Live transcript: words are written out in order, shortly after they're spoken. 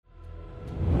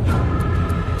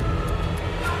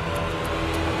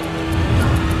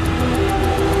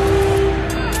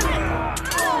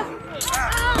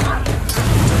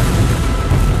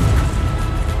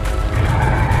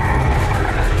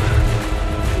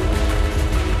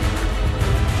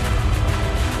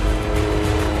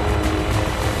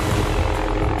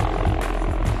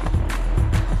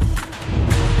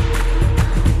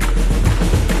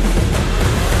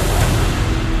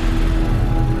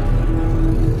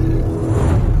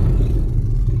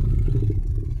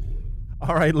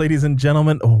All right, ladies and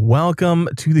gentlemen, welcome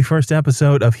to the first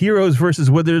episode of Heroes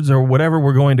versus Wizards, or whatever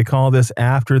we're going to call this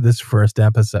after this first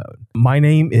episode. My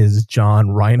name is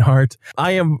John Reinhardt.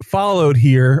 I am followed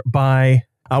here by,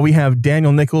 we have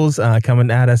Daniel Nichols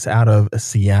coming at us out of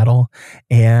Seattle,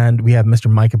 and we have Mr.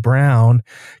 Micah Brown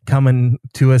coming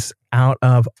to us out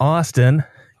of Austin.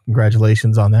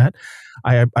 Congratulations on that.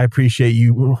 I appreciate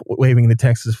you waving the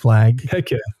Texas flag.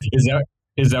 Heck yeah.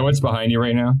 Is that what's behind you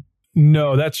right now?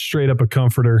 No, that's straight up a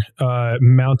comforter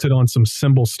mounted on some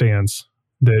cymbal stands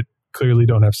that clearly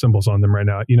don't have symbols on them right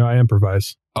now. You know, I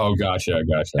improvise. Oh, gotcha.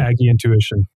 Aggie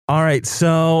intuition. All right.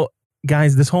 So,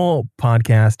 guys, this whole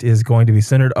podcast is going to be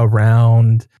centered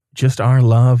around just our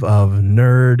love of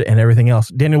nerd and everything else.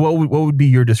 Daniel, what would be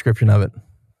your description of it?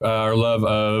 Our love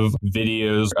of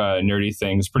videos, nerdy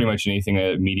things, pretty much anything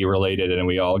media related, and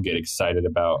we all get excited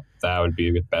about. That would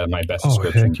be my best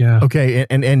description. Heck yeah. Okay,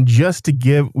 and just to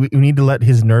give, we need to let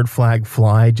his nerd flag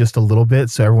fly just a little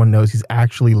bit so everyone knows he's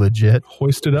actually legit.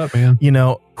 Hoist it up, man. You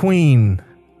know, queen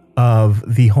of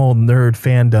the whole nerd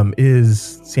fandom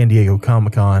is San Diego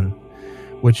Comic-Con,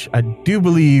 which I do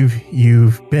believe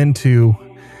you've been to.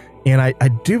 And I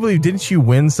do believe, didn't you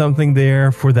win something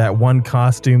there for that one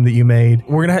costume that you made?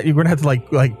 You're gonna have to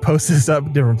like post this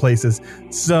up different places.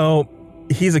 So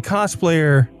he's a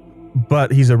cosplayer,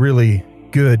 but he's a really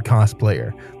good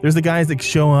cosplayer. There's the guys that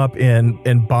show up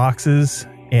in boxes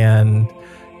and,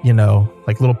 you know,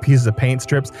 like little pieces of paint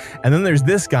strips. And then there's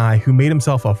this guy who made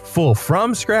himself a full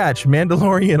from scratch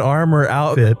Mandalorian armor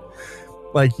outfit,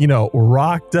 like, you know,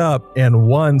 rocked up and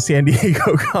won San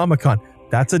Diego Comic-Con.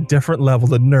 That's a different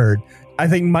level of nerd. I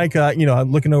think Micah, you know,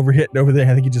 looking over there,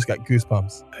 I think he just got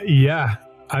goosebumps. Yeah.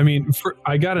 I mean,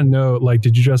 I got to know, like,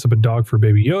 did you dress up a dog for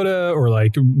Baby Yoda, or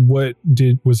like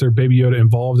was there Baby Yoda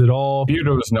involved at all?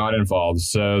 Yoda was not involved.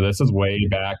 So this is way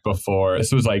back before.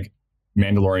 This was like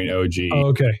Mandalorian OG. Oh,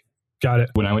 okay. Got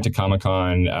it. When I went to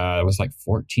Comic-Con, it was like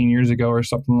 14 years ago or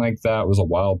something like that. It was a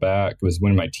while back. It was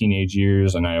one of my teenage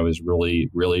years, and I was really,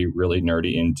 really, really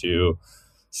nerdy into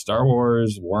Star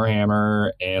Wars,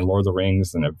 Warhammer, and Lord of the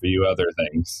Rings, and a few other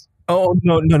things. Oh,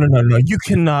 no. You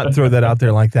cannot throw that out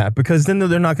there like that, because then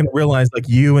they're not going to realize, like,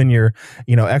 you and your,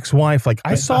 you know, ex-wife, like,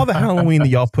 I saw the Halloween that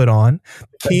y'all put on.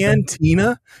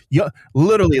 Cantina.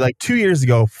 Literally, like 2 years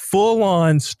ago,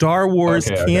 full-on Star Wars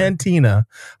cantina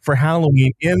for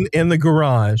Halloween in the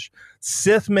garage.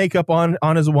 Sith makeup on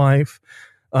his wife.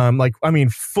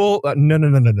 Full.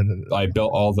 No. I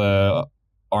built all the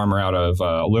armor out of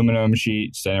aluminum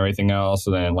sheets and everything else,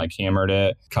 and then like hammered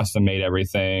it, custom made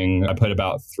everything. I put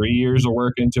about 3 years of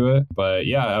work into it, but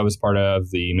yeah, I was part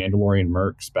of the Mandalorian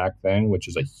Mercs back then, which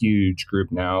is a huge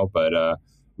group now, but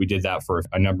we did that for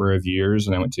a number of years,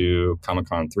 and I went to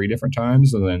Comic-Con 3 different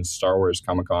times, and then Star Wars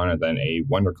Comic-Con, and then a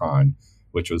WonderCon,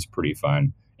 which was pretty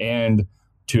fun. And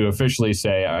to officially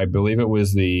say, I believe it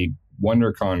was the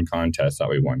WonderCon contest that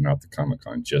we won, not the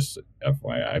Comic-Con, just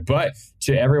FYI. But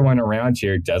to everyone around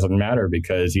here, it doesn't matter,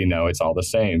 because, you know, it's all the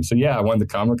same. So yeah, I won the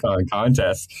Comic-Con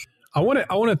contest. I want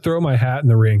to throw my hat in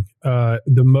the ring. The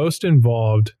most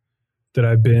involved that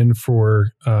I've been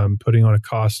for putting on a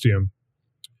costume,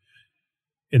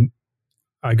 and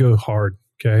I go hard,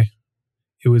 okay?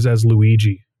 It was as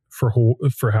Luigi for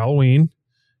Halloween.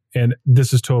 And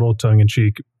this is total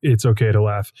tongue-in-cheek. It's okay to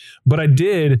laugh. But I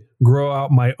did grow out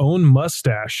my own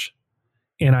mustache,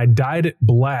 and I dyed it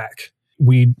black.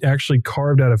 We actually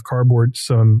carved out of cardboard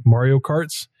some Mario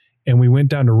Karts, and we went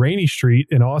down to Rainy Street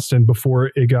in Austin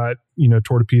before it got, you know,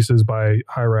 tore to pieces by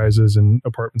high-rises and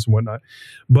apartments and whatnot.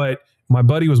 But my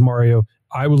buddy was Mario.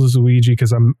 I was Luigi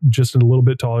because I'm just a little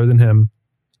bit taller than him.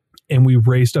 And we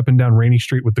raced up and down Rainy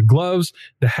Street with the gloves,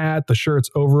 the hat, the shirts,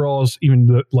 overalls, even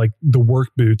the work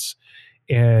boots.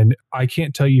 And I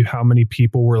can't tell you how many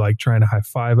people were like trying to high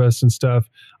five us and stuff.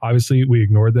 Obviously, we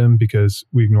ignored them because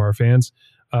we ignore our fans.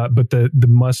 But the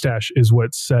mustache is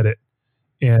what said it.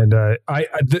 And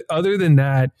other than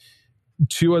that,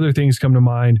 two other things come to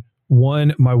mind.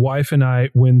 One, my wife and I,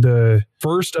 when the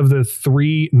first of the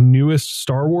 3 newest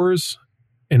Star Wars,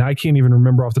 and I can't even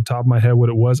remember off the top of my head what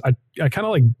it was. I kind of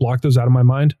like blocked those out of my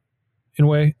mind in a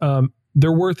way.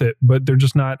 They're worth it, but they're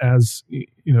just not as, you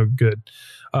know, good.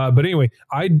 But anyway,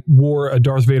 I wore a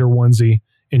Darth Vader onesie,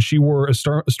 and she wore a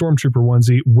Stormtrooper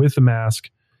onesie with a mask,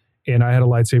 and I had a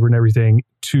lightsaber and everything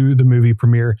to the movie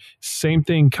premiere. Same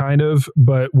thing kind of,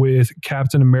 but with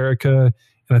Captain America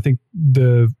and I think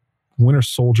the Winter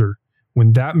Soldier.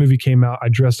 When that movie came out, I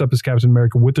dressed up as Captain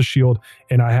America with the shield,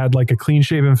 and I had like a clean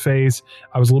shaven face.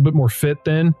 I was a little bit more fit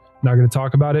then. Not going to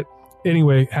talk about it.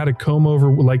 Anyway, had a comb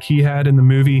over like he had in the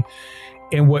movie.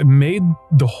 And what made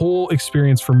the whole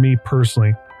experience for me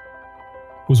personally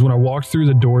was when I walked through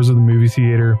the doors of the movie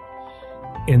theater,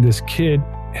 and this kid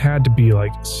had to be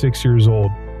like 6 years old.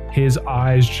 His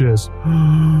eyes just,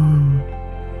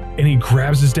 and he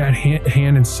grabs his dad's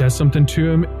hand and says something to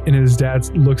him, and his dad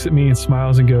looks at me and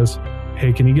smiles and goes,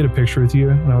 "Hey, can you get a picture with you?"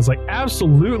 And I was like,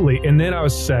 absolutely. And then I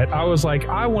was set. I was like,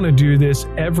 I want to do this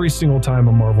every single time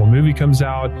a Marvel movie comes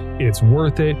out. It's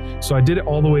worth it. So I did it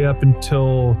all the way up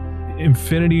until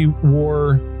Infinity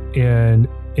War and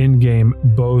Endgame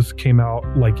both came out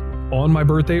like on my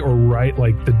birthday or right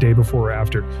like the day before or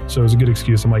after. So it was a good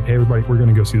excuse. I'm like, hey, everybody, we're going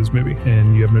to go see this movie.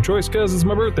 And you have no choice because it's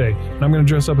my birthday. And I'm going to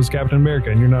dress up as Captain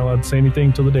America. And you're not allowed to say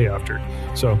anything till the day after.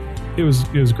 So it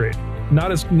was great.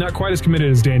 Not quite as committed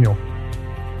as Daniel,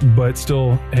 but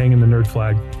still hanging the nerd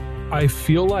flag. I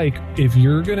feel like if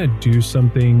you're going to do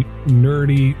something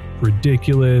nerdy,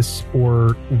 ridiculous, or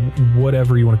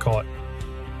whatever you want to call it,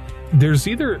 there's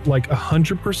either like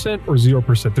 100% or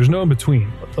 0%. There's no in between.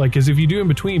 Like, as if you do in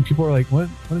between, people are like, what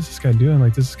is this guy doing?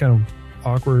 Like, this is kind of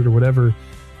awkward or whatever.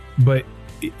 But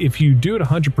if you do it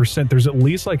 100%, there's at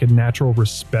least like a natural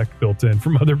respect built in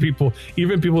from other people,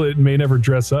 even people that may never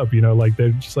dress up, you know, like they're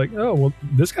just like, oh, well,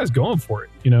 this guy's going for it,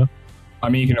 you know? I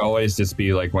mean, you can always just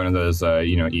be like one of those,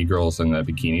 e-girls in the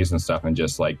bikinis and stuff, and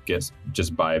just buy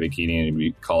a bikini and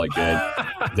we call it good.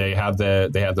 They have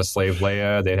the Slave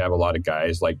Leia. They have a lot of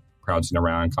guys like prancing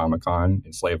around Comic-Con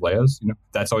in Slave Leias. You know,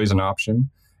 that's always an option.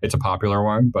 It's a popular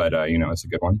one, but it's a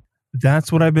good one.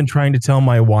 That's what I've been trying to tell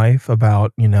my wife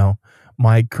about,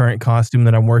 my current costume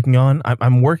that I'm working on.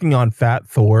 I'm working on Fat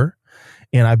Thor,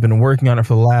 and I've been working on it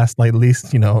for the last at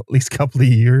least couple of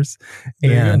years.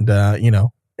 And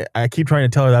I keep trying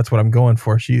to tell her that's what I'm going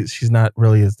for. She's not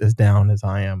really as down as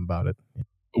I am about it.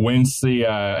 Once the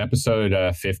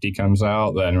episode 50 comes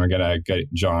out, then we're gonna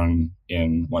get John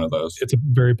in one of those. It's a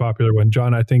very popular one,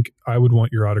 John. I think I would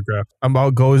want your autograph.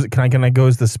 Can I go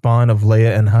as the spawn of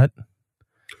Leia and Hutt?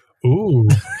 Ooh,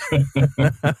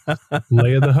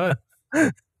 Leia the Hutt.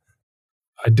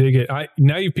 I dig it.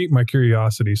 Now you piqued my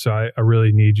curiosity, so I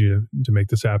really need you to make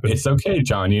this happen. It's okay,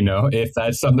 John. If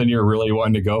that's something you're really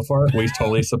wanting to go for, we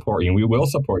totally support you. We will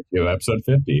support you. Episode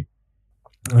 50.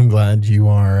 I'm glad you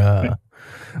are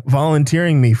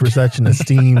volunteering me for such an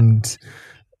esteemed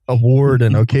award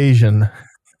and occasion.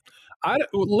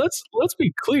 Let's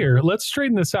be clear. Let's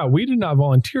straighten this out. We did not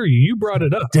volunteer you. You brought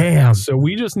it up. Damn. So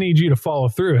we just need you to follow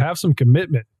through. Have some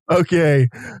commitment. Okay.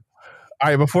 All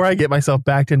right, before I get myself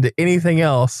backed into anything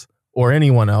else or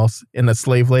anyone else in a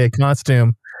Slave Leia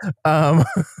costume,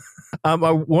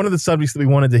 one of the subjects that we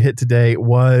wanted to hit today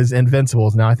was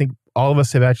Invincibles. Now, I think all of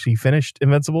us have actually finished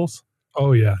Invincibles.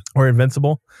 Oh, yeah. Or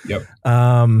Invincible. Yep.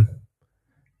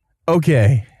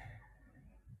 Okay.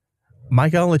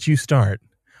 Mike, I'll let you start.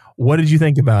 What did you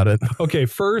think about it? Okay,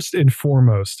 first and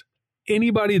foremost,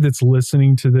 anybody that's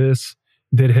listening to this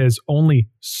that has only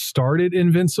started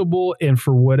Invincible and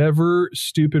for whatever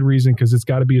stupid reason, because it's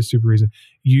got to be a stupid reason,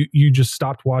 you just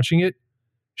stopped watching it,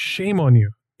 shame on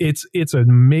you. It's an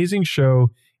amazing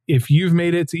show. If you've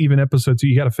made it to even episode 2,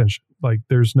 you got to finish it. Like,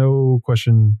 there's no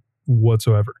question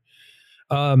whatsoever.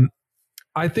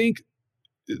 I think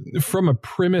from a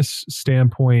premise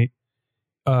standpoint,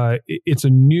 it's a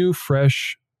new,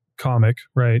 fresh comic,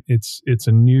 right? It's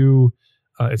a new...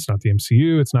 it's not the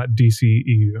MCU. It's not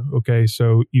DCEU. Okay.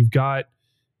 So you've got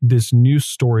this new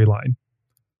storyline.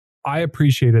 I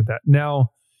appreciated that.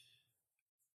 Now,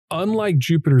 unlike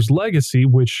Jupiter's Legacy,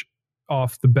 which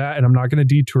off the bat, and I'm not going to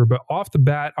detour, but off the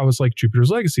bat, I was like, Jupiter's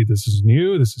Legacy, this is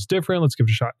new. This is different. Let's give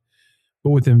it a shot.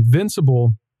 But with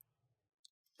Invincible,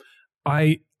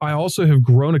 I also have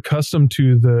grown accustomed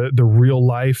to the real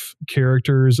life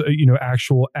characters,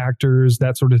 actual actors,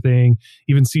 that sort of thing,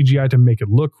 even CGI to make it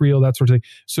look real, that sort of thing.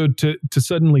 So to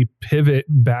suddenly pivot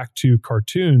back to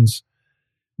cartoons,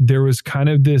 there was kind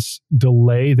of this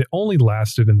delay that only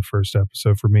lasted in the first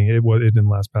episode for me. It didn't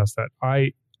last past that.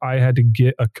 I had to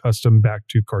get accustomed back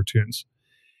to cartoons.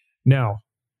 Now,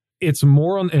 it's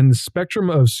more in the spectrum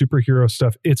of superhero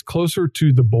stuff. It's closer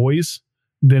to The Boys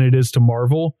than it is to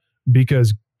Marvel,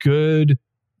 because good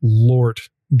Lord,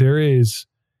 there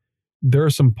are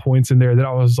some points in there that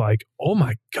I was like, oh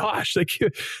my gosh, like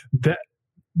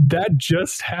that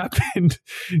just happened,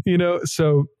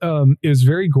 So it was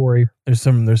very gory. There's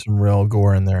some real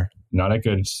gore in there. Not a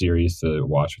good series to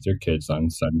watch with your kids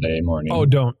on Sunday morning. Oh,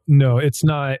 don't. No, it's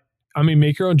not. I mean,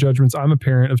 make your own judgments. I'm a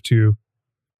parent of 2.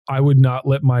 I would not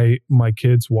let my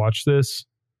kids watch this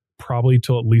probably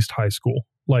till at least high school.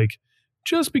 Like,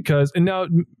 just because, and now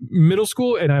middle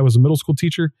school, and I was a middle school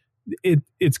teacher,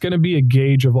 it's going to be a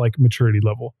gauge of like maturity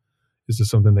level. Is this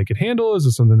something they could handle? Is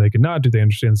this something they could not? Do they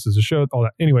understand this is a show? All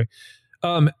that. Anyway,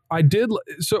 I did.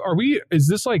 So is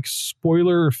this like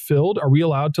spoiler filled? Are we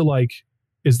allowed to like,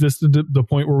 is this the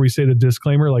point where we say the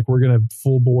disclaimer? Like we're going to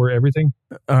full bore everything?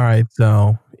 All right.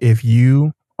 So if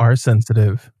you are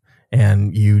sensitive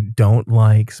and you don't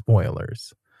like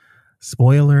spoilers,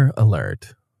 spoiler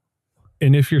alert.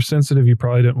 And if you're sensitive, you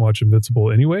probably didn't watch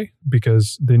Invincible anyway,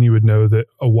 because then you would know that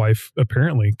a wife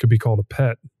apparently could be called a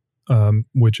pet,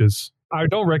 which is, I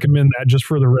don't recommend that, just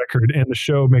for the record. And the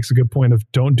show makes a good point of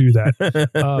don't do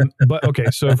that. But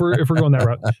okay, so if we're going that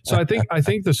route, so I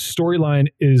think the storyline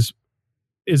is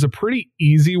a pretty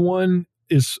easy one.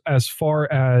 Is as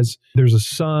far as there's a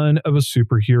son of a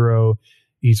superhero,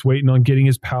 he's waiting on getting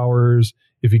his powers.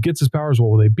 If he gets his powers, what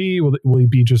will they be? Will he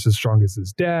be just as strong as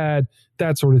his dad?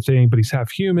 That sort of thing. But he's half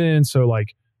human, so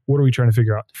like, what are we trying to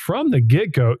figure out? From the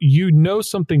get-go, you know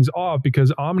something's off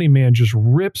because Omni-Man just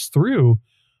rips through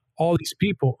all these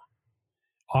people.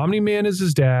 Omni-Man is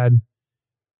his dad.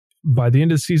 By the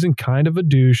end of the season, kind of a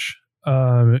douche.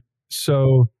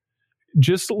 So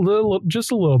just a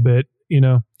little bit, you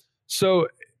know. So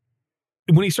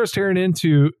when he starts tearing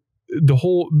into the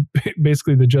whole,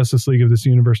 basically the Justice League of this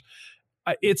universe,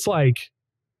 it's like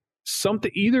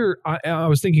something. Either I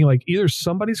was thinking like either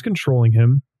somebody's controlling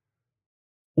him,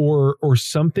 or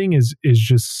something is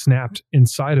just snapped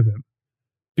inside of him.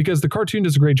 Because the cartoon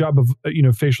does a great job of,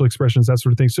 facial expressions, that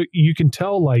sort of thing. So you can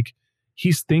tell like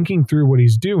he's thinking through what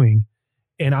he's doing.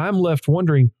 And I'm left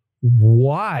wondering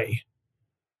why,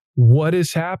 what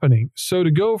is happening? So to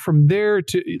go from there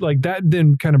to like that,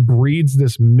 then kind of breeds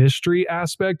this mystery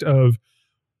aspect of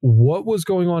what was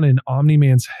going on in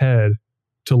Omni-Man's head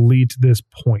to lead to this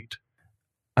point.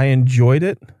 I enjoyed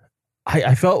it.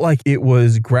 I felt like it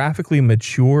was graphically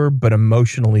mature, but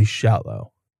emotionally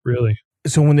shallow. Really?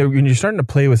 So when you're starting to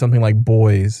play with something like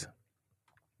Boys,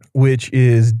 which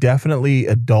is definitely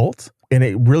adult, and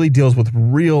it really deals with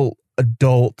real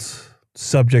adult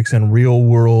subjects and real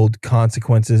world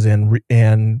consequences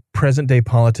and present day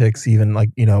politics, even like,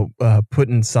 put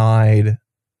inside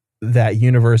that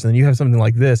universe. And then you have something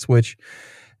like this, which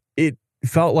it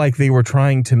felt like they were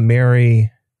trying to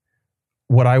marry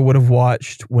what I would have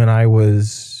watched when I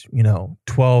was,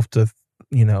 12 to,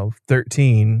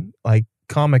 13, like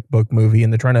comic book movie,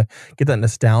 and they're trying to get that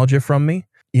nostalgia from me,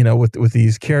 with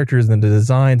these characters and the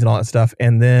designs and all that stuff.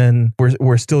 And then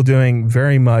we're still doing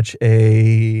very much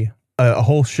a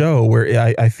whole show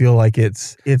where I feel like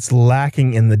it's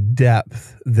lacking in the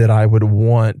depth that I would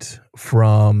want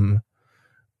from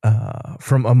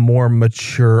a more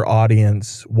mature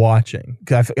audience watching.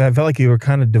 I felt like you were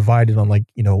kind of divided on like,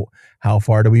 how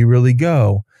far do we really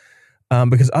go?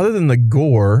 Because other than the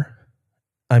gore,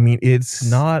 I mean, it's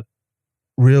not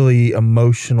really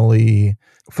emotionally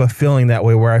fulfilling that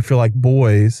way, where I feel like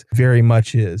Boys very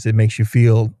much is. It makes you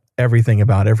feel everything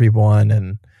about everyone,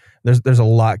 and there's a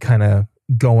lot kind of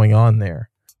going on there.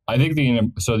 I think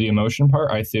the emotion part,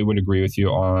 I would agree with you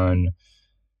on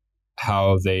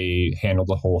how they handled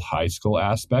the whole high school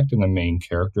aspect and the main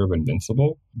character of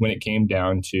Invincible. When it came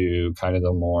down to kind of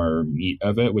the more meat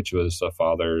of it, which was the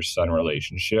father-son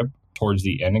relationship, towards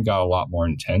the end it got a lot more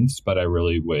intense, but I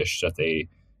really wish that they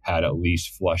had at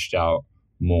least flushed out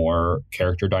more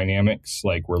character dynamics,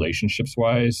 like relationships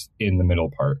wise, in the middle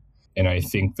part. And I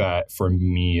think that for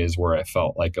me is where I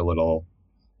felt like a little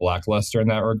lackluster in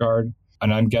that regard.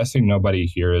 And I'm guessing nobody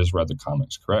here has read the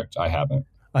comics, correct? I haven't.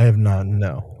 I have not,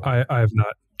 no. I have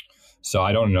not. So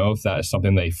I don't know if that is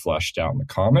something they fleshed out in the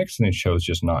comics and they chose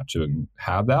just not to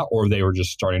have that, or they were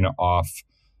just starting it off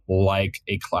like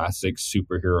a classic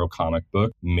superhero comic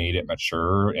book, made it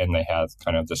mature, and they have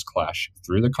kind of this clash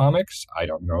through the comics. I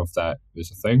don't know if that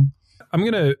is a thing. I'm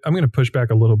gonna push back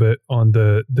a little bit on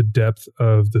the depth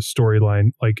of the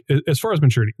storyline, like as far as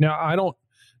maturity. Now,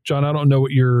 John, I don't know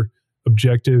what your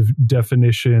objective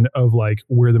definition of like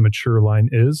where the mature line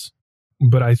is,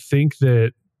 but I think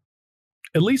that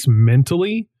at least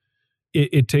mentally,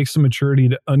 it takes some maturity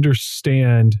to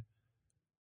understand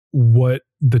what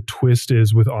the twist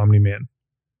is with Omni-Man,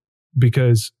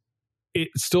 because it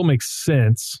still makes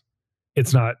sense.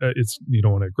 It's not, you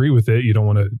don't want to agree with it. You don't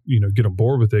want to, get on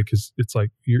board with it, because it's like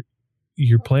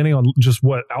you're planning on just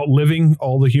outliving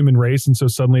all the human race. And so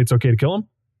suddenly it's okay to kill them.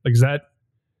 Like, is that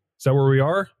where we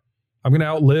are? I'm going to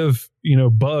outlive,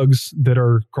 bugs that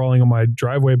are crawling on my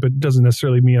driveway, but it doesn't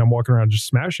necessarily mean I'm walking around just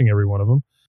smashing every one of them.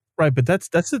 Right, but that's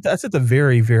at the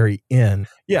very, very end.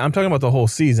 Yeah, I'm talking about the whole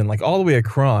season, like all the way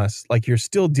across. Like you're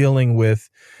still dealing with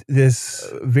this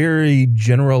very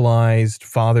generalized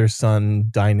father-son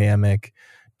dynamic.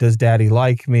 Does daddy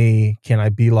like me? Can I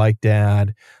be like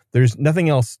dad? There's nothing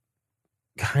else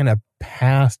kind of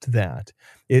past that.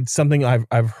 It's something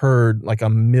I've heard like a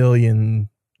million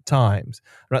times.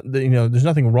 There's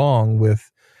nothing wrong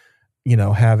with,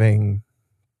 having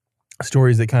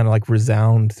stories that kind of like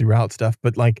resound throughout stuff,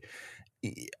 but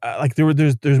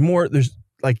there's more, there's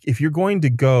like, if you're going to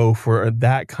go for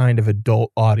that kind of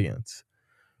adult audience,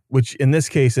 which in this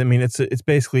case, I mean, it's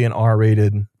basically an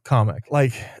R-rated comic,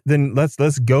 like, then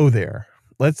let's go there.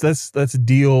 Let's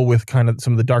deal with kind of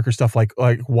some of the darker stuff, like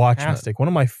Watchmen. One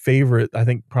of my favorite, I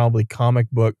think, probably comic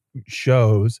book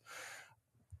shows.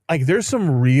 Like, there's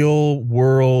some real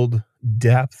world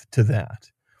depth to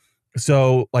that.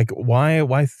 So, like,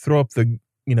 why throw up the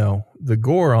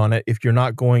gore on it if you're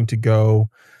not going to go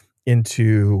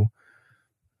into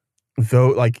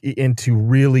into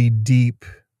really deep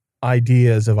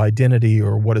ideas of identity,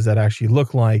 or what does that actually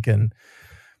look like? And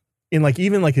like,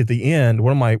 even like at the end,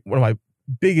 one of my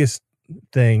biggest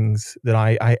things that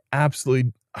I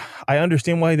absolutely, I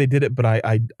understand why they did it, but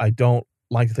I don't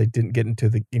like that they didn't get into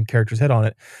the character's head on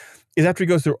it, is after he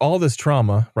goes through all this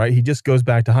trauma, right? He just goes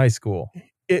back to high school.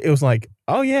 It was like,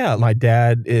 oh yeah, my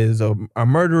dad is a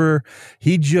murderer.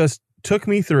 He just took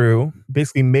me through,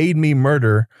 basically made me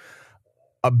murder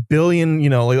a billion,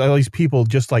 like all these people,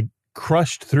 just like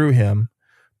crushed through him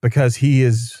because he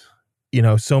is,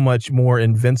 so much more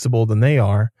invincible than they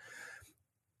are.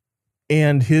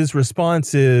 And his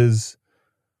response is,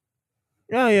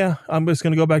 oh yeah, I'm just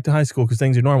going to go back to high school because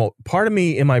things are normal. Part of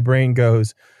me in my brain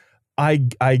goes, I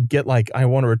get like, I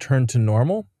want to return to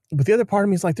normal. But the other part of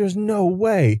me is like, there's no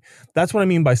way. That's what I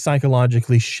mean by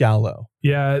psychologically shallow.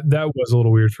 Yeah, that was a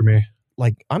little weird for me.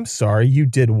 Like, I'm sorry, you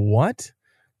did what?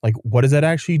 Like, what does that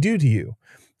actually do to you?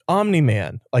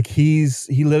 Omni-Man, like, he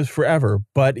lives forever,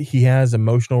 but he has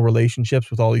emotional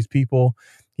relationships with all these people.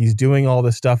 He's doing all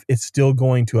this stuff. It's still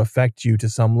going to affect you to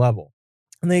some level.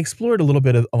 And they explored a little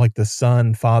bit of like the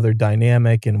son-father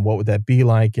dynamic and what would that be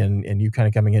like, and you kind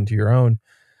of coming into your own.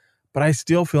 But I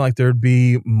still feel like there'd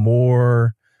be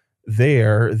more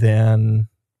there than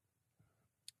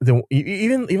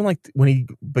even like when he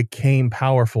became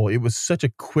powerful. It was such a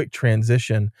quick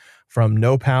transition from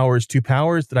no powers to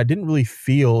powers that I didn't really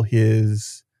feel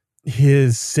his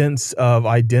sense of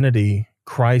identity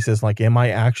crisis. Like, am I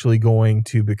actually going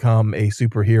to become a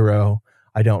superhero?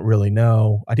 I don't really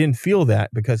know. I didn't feel that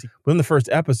because within the first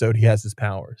episode, he has his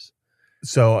powers.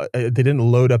 So they didn't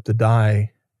load up the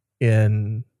die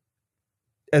in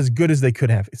as good as they could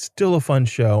have. It's still a fun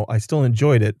show. I still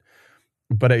enjoyed it,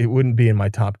 but it wouldn't be in my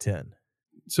top 10.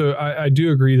 So I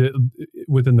do agree that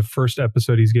within the first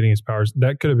episode, he's getting his powers.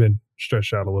 That could have been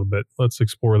stretched out a little bit. Let's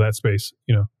explore that space,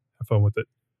 have fun with it.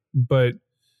 But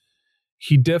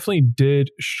he definitely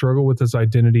did struggle with his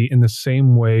identity in the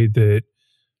same way that,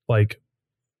 like,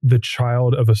 the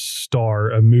child of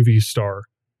a movie star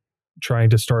trying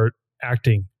to start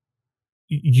acting,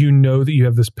 that you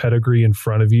have this pedigree in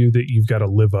front of you that you've got to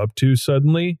live up to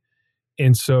suddenly.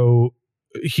 And so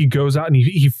he goes out and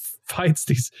he fights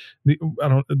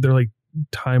they're like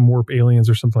time warp aliens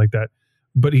or something like that.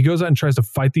 But he goes out and tries to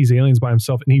fight these aliens by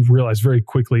himself. And he realized very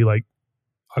quickly, like,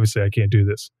 obviously I can't do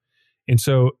this. And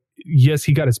so, yes,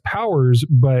 he got his powers,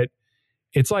 but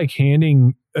it's like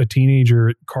handing a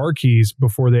teenager car keys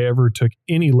before they ever took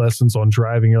any lessons on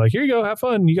driving. You're like, here you go, have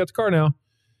fun. You got the car now.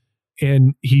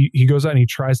 And he goes out and he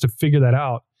tries to figure that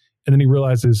out. And then he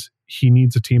realizes he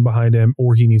needs a team behind him,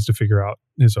 or he needs to figure out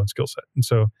his own skill set. And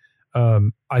so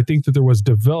I think that there was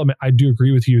development. I do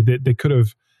agree with you that they could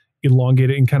have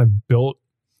elongated and kind of built,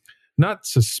 not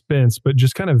suspense, but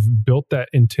just kind of built that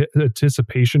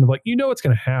anticipation of like, what's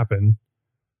going to happen.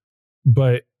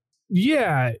 But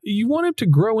yeah, you want him to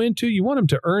grow into, you want him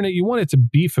to earn it. You want it to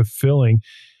be fulfilling.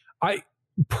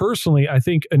 Personally, I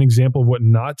think an example of what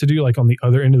not to do, like on the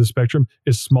other end of the spectrum,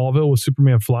 is Smallville with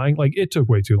Superman flying. Like, it took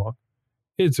way too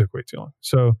long.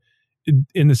 So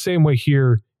in the same way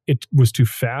here, it was too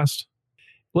fast.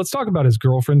 Let's talk about his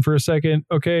girlfriend for a second.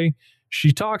 Okay.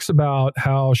 She talks about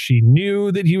how she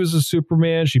knew that he was a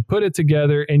Superman. She put it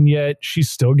together, and yet she's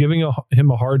still giving him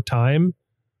a hard time.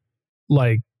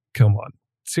 Like, come on,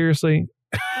 seriously.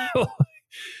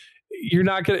 You're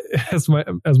not going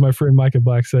to, as my friend Micah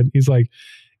Black said, he's like,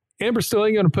 Amber still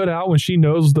ain't going to put out when she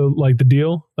knows the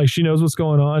deal. Like, she knows what's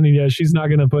going on, and yeah, she's not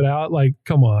going to put out. Like,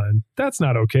 come on, that's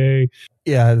not okay.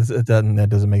 Yeah, that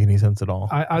doesn't make any sense at all.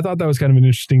 I thought that was kind of an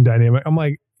interesting dynamic. I'm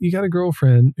like, you got a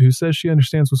girlfriend who says she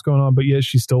understands what's going on, but yet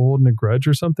she's still holding a grudge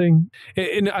or something.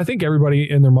 And I think everybody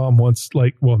and their mom wants,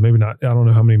 like, well, maybe not. I don't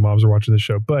know how many moms are watching this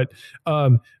show, but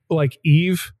like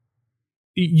Eve,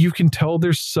 you can tell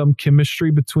there's some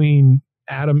chemistry between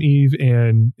Adam, Eve,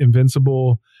 and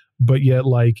Invincible, but yet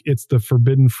like it's the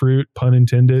forbidden fruit, pun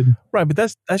intended. Right, but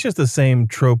that's just the same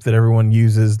trope that everyone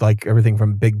uses, like everything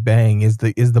from Big Bang. Is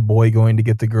the boy going to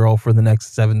get the girl for the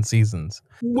next 7 seasons?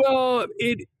 Well,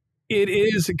 it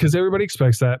is, because everybody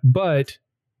expects that, but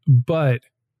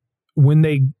when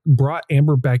they brought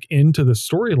Amber back into the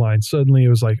storyline, suddenly it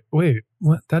was like, wait,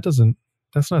 what? That's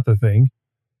not the thing.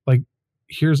 Like,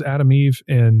 here's Adam, Eve,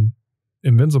 and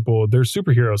Invincible. They're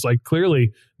superheroes. Like,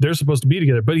 clearly they're supposed to be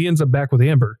together, but he ends up back with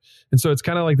Amber. And so it's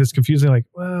kind of like this confusing, like,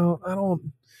 well,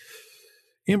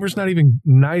 Amber's not even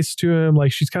nice to him.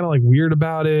 Like, she's kind of like weird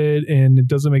about it and it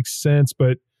doesn't make sense.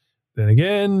 But then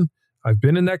again, I've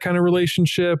been in that kind of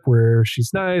relationship where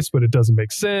she's nice, but it doesn't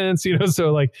make sense, you know?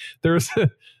 So like there's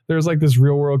like this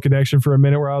real world connection for a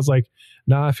minute where I was like,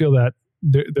 nah, I feel that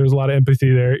there's a lot of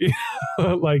empathy there.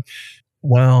 Like,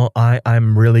 well,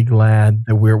 I'm really glad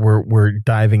that we're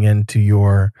diving into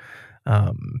your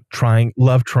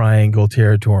love triangle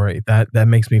territory. That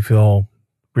makes me feel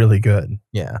really good.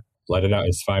 Yeah. Let it out.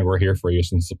 It's fine. We're here for you.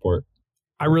 Some support.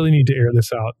 I really need to air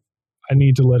this out. I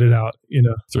need to let it out, you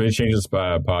know. So we change this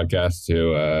podcast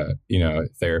to,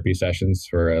 therapy sessions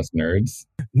for us nerds.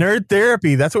 Nerd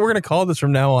therapy. That's what we're going to call this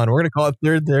from now on. We're going to call it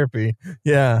nerd therapy.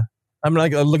 Yeah. I'm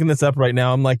like looking this up right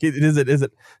now. I'm like, is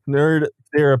it nerd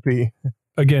therapy?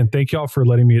 Again, thank y'all for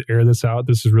letting me air this out.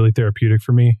 This is really therapeutic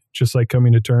for me, just like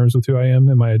coming to terms with who I am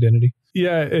and my identity.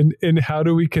 Yeah, and how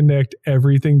do we connect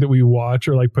everything that we watch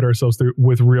or like put ourselves through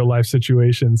with real life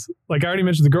situations? Like I already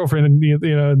mentioned the girlfriend, and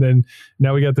and then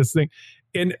now we got this thing.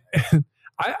 And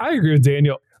I agree with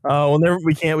Daniel. Oh, well,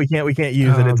 we can't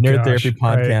use it. It's Nerd Therapy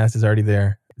Podcast is already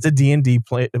there. It's a D&D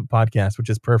podcast, which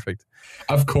is perfect.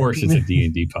 Of course, it's a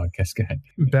D&D podcast. Go ahead.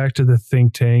 Back to the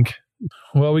think tank.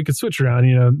 Well, we could switch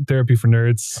around, therapy for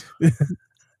nerds,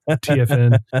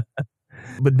 TFN.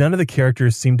 But none of the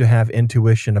characters seem to have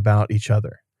intuition about each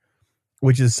other,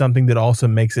 which is something that also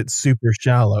makes it super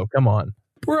shallow. Come on.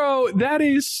 Bro, that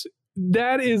is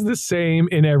the same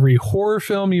in every horror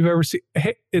film you've ever seen.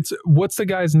 Hey, what's the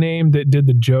guy's name that did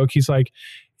the joke? He's like,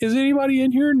 is anybody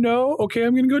in here? No. Okay,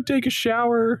 I'm going to go take a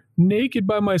shower naked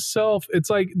by myself. It's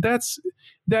like, that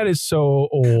is so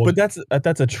old. But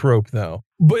that's a trope though.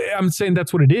 But I'm saying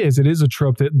that's what it is. It is a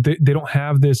trope that they don't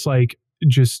have this like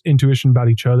just intuition about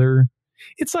each other.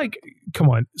 It's like, come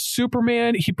on,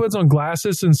 Superman, he puts on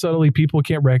glasses and suddenly people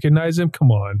can't recognize him.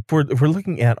 Come on. If we're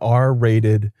looking at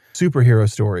R-rated superhero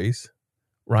stories,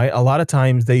 right? A lot of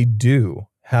times they do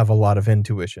have a lot of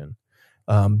intuition.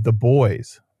 The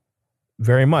Boys,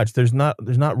 very much. There's not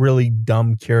really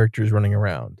dumb characters running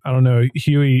around. I don't know.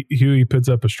 Huey puts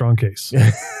up a strong case.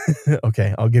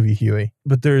 Okay, I'll give you Huey.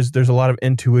 But there's a lot of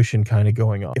intuition kind of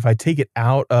going on. If I take it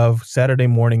out of Saturday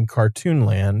morning cartoon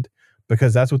land,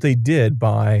 because that's what they did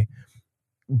by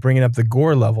bringing up the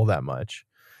gore level that much.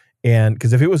 And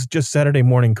because if it was just Saturday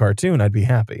morning cartoon, I'd be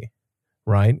happy,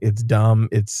 right? It's dumb.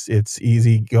 It's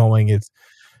easy going.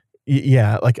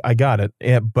 Yeah, like I got it.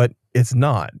 Yeah, but it's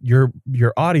not. Your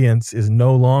audience is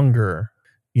no longer,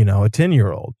 a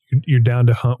 10-year-old. You're down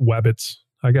to hunt wabbits.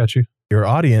 I got you. Your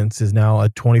audience is now a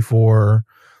 24,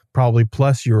 probably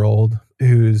plus year old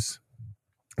who's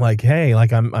like, hey,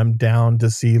 like I'm down to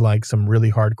see like some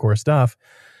really hardcore stuff.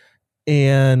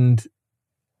 And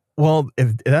well,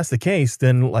 if that's the case,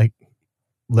 then like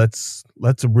let's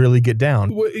really get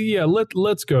down. Well, yeah,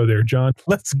 let's go there, John.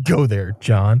 Let's go there,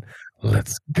 John.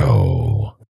 Let's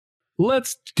go.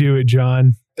 Let's do it,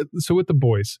 John. So with The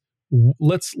Boys,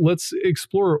 let's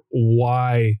explore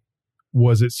why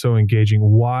was it so engaging?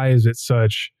 Why is it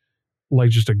such like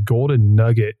just a golden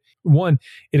nugget? One,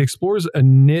 it explores a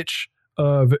niche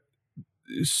of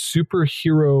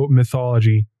superhero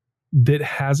mythology that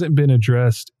hasn't been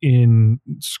addressed in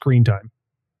screen time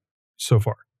so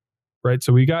far, right?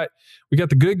 So we got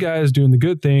the good guys doing the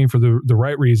good thing for the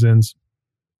right reasons,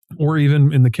 or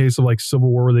even in the case of like Civil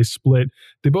War where they split,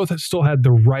 they both still had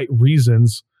the right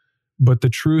reasons, but the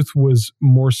truth was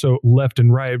more so left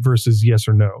and right versus yes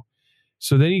or no.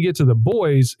 So then you get to The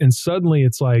Boys and suddenly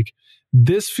it's like,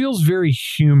 this feels very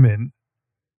human.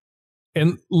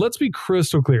 And let's be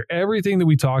crystal clear. Everything that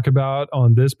we talk about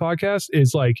on this podcast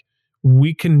is like,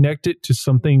 we connect it to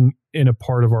something in a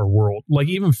part of our world. Like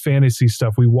even fantasy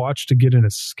stuff we watch to get an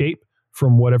escape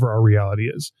from whatever our reality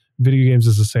is. Video games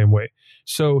is the same way.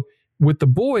 So with The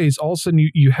Boys, all of a sudden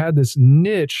you had this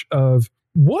niche of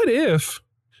what if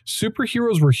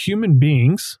superheroes were human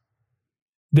beings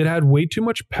that had way too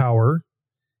much power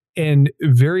and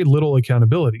very little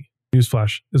accountability.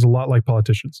 Newsflash is a lot like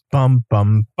politicians. Bum,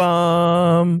 bum,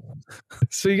 bum.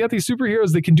 So you got these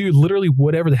superheroes that can do literally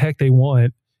whatever the heck they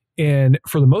want. And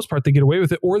for the most part, they get away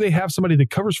with it, or they have somebody that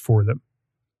covers for them.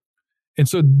 And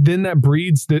so then that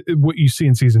breeds what you see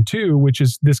in season 2, which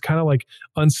is this kind of like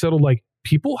unsettled, like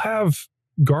people have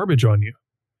garbage on you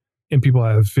and people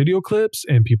have video clips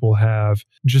and people have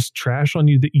just trash on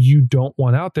you that you don't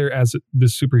want out there as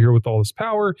this superhero with all this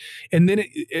power. And then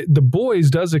The Boys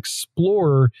does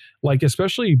explore, like,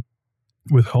 especially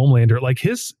with Homelander, like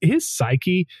his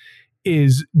psyche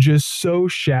is just so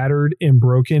shattered and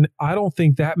broken. I don't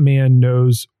think that man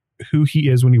knows who he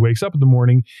is when he wakes up in the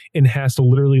morning and has to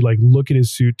literally like look at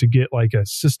his suit to get like a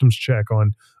systems check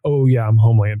on, oh yeah, I'm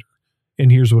Homelander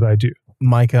and here's what I do.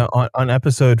 Micah, on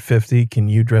episode 50, can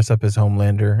you dress up as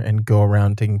Homelander and go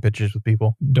around taking pictures with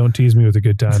people? Don't tease me with a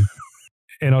good time.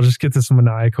 And I'll just get this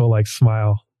maniacal like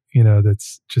smile,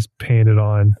 that's just painted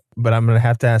on. But I'm going to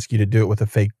have to ask you to do it with a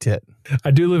fake tit.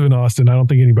 I do live in Austin. I don't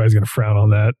think anybody's going to frown on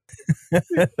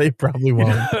that. They probably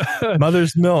won't.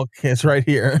 Mother's milk is right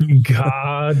here.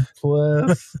 God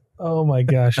bless. Oh my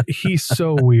gosh. He's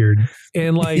so weird.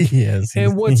 And like, he is.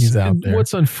 He's out there.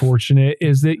 What's unfortunate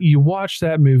is that you watch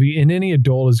that movie and any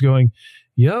adult is going,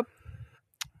 yep,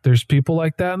 there's people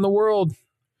like that in the world.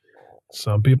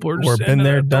 Some people are just been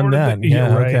there, done that.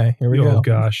 Yeah, right. Okay, here we go. Oh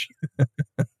gosh.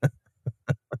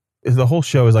 The whole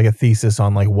show is like a thesis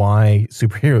on like why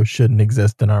superheroes shouldn't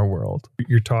exist in our world.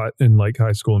 You're taught in like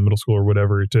high school and middle school or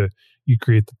whatever you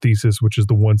create the thesis, which is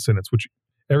the one sentence, which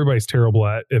everybody's terrible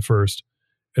at first.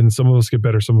 And some of us get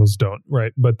better, some of us don't,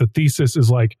 right? But the thesis is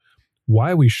like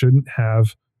why we shouldn't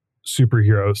have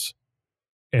superheroes.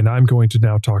 And I'm going to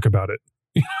now talk about it.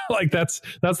 Like that's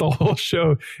the whole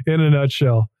show in a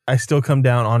nutshell. I still come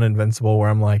down on Invincible where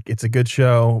I'm like, it's a good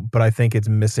show, but I think it's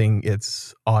missing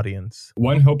its audience.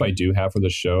 One hope I do have for the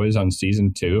show is on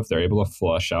season 2, if they're able to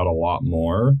flush out a lot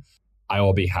more, I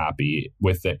will be happy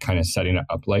with it kind of setting it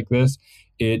up like this.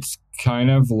 It's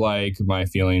kind of like my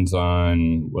feelings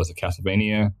on, was it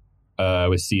Castlevania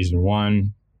with season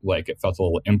 1? Like it felt a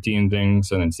little empty in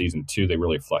things. And then season 2, they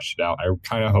really flushed it out. I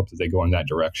kind of hope that they go in that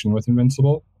direction with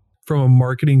Invincible. From a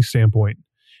marketing standpoint,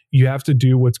 you have to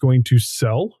do what's going to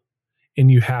sell and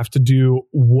you have to do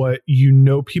what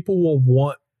people will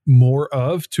want more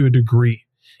of to a degree.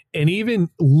 And even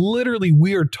literally,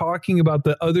 we are talking about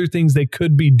the other things they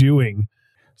could be doing.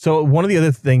 So one of the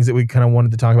other things that we kind of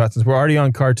wanted to talk about, since we're already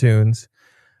on cartoons,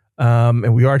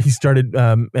 and we already started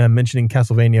mentioning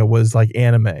Castlevania, was like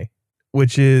anime,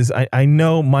 which is, I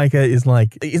know Micah is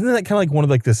like, isn't that kind of like one of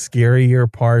like the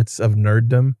scarier parts of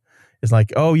nerddom? It's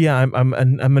like, oh yeah, I'm a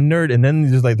nerd, and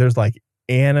then there's like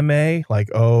anime, like,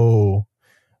 oh,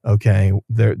 okay,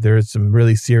 there's some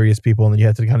really serious people, and then you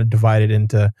have to kind of divide it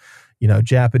into,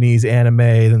 Japanese anime,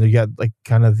 then you got like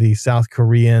kind of the South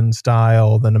Korean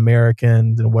style, then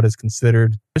American, then what is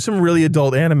considered. There's some really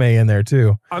adult anime in there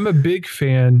too. I'm a big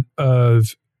fan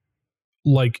of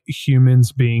like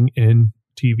humans being in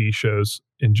TV shows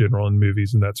in general and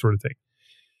movies and that sort of thing.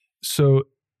 So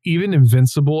even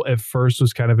Invincible at first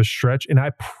was kind of a stretch, and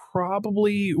I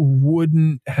probably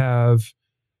wouldn't have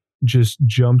just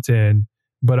jumped in.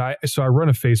 But I run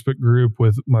a Facebook group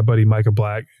with my buddy Micah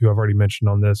Black, who I've already mentioned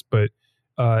on this, but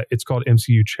it's called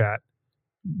MCU Chat.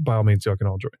 By all means, y'all can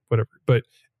all join, whatever. But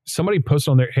somebody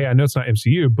posted on there, hey, I know it's not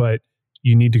MCU, but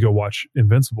you need to go watch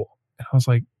Invincible. And I was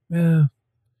like,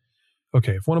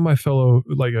 okay, if one of my fellow,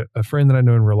 like a friend that I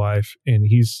know in real life, and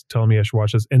he's telling me I should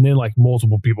watch this, and then like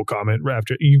multiple people comment right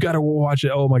after, you got to watch it.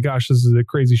 Oh my gosh, this is a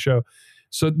crazy show.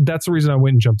 So that's the reason I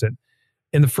went and jumped in.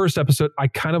 In the first episode, I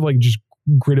kind of like just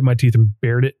gritted my teeth and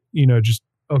bared it, just,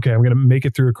 okay, I'm going to make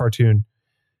it through a cartoon.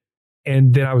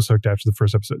 And then I was hooked after the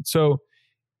first episode. So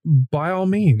by all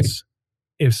means,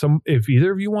 if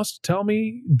either of you wants to tell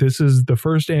me this is the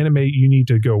first anime you need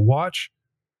to go watch,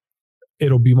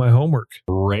 it'll be my homework.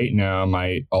 Right now,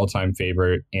 my all-time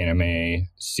favorite anime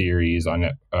series on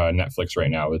Netflix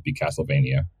right now would be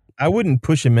Castlevania. I wouldn't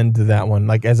push him into that one.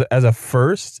 Like as a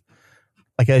first,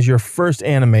 like as your first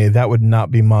anime, that would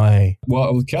not be my.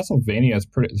 Well, with Castlevania, it's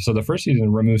pretty. So the first season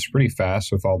moves pretty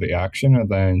fast with all the action, and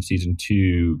then season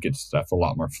 2 gets stuff a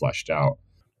lot more fleshed out.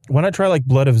 Why not try like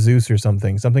Blood of Zeus or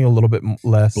something a little bit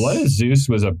less? Blood of Zeus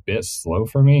was a bit slow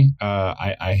for me.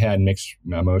 I had mixed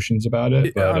emotions about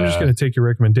it. But, I'm just going to take your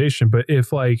recommendation. But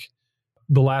if like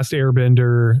The Last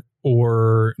Airbender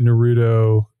or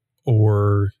Naruto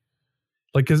or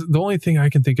like, because the only thing I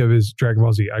can think of is Dragon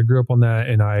Ball Z. I grew up on that,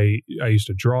 and I used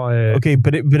to draw it. Okay,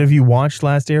 but have you watched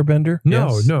Last Airbender? No,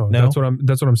 yes? No. That's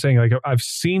what I'm saying. Like I've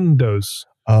seen those.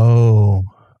 Oh,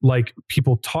 like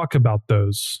people talk about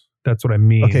those. That's what I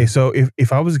mean. Okay, so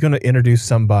if I was going to introduce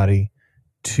somebody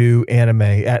to anime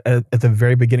at the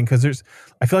very beginning, because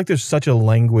I feel like there's such a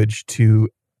language to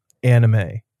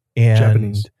anime and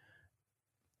Japanese.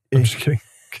 I'm just kidding.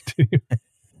 Continue.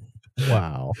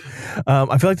 Wow.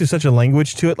 I feel like there's such a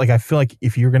language to it. Like, I feel like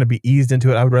if you're going to be eased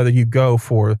into it, I would rather you go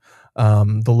for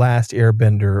The Last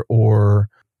Airbender, or,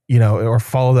 or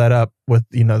follow that up with,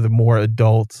 the more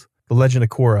adult, The Legend of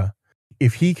Korra.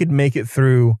 If he could make it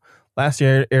through Last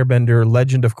Airbender,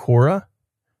 Legend of Korra,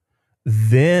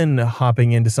 then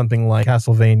hopping into something like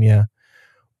Castlevania,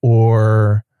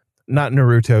 or not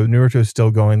Naruto. Naruto's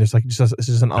still going. There's like it's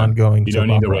just an ongoing. You don't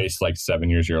need to waste like 7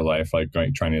 years of your life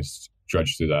trying to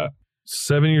stretch through that.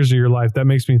 7 years of your life. That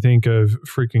makes me think of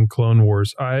freaking Clone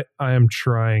Wars. I am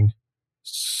trying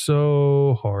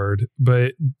so hard,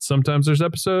 but sometimes there's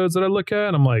episodes that I look at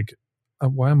and I'm like,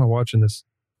 why am I watching this?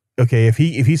 Okay, if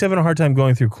he's having a hard time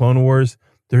going through Clone Wars,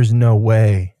 there's no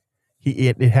way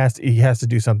he has to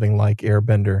do something like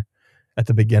Airbender at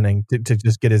the beginning to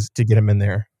just get him in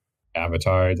there.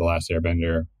 Avatar, The Last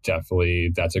Airbender,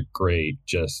 definitely. That's a great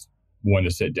just one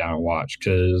to sit down and watch,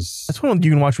 because that's one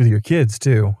you can watch with your kids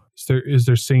too. Is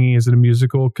there singing? Is it a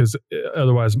musical? Because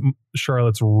otherwise,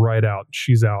 Charlotte's right out.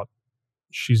 She's out.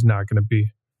 She's not going to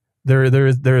be.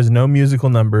 There is no musical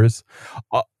numbers.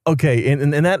 Okay,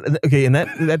 and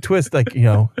that twist, like,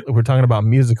 we're talking about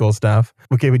musical stuff.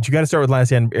 Okay, but you got to start with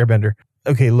Last Airbender.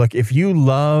 Okay, look, if you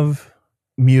love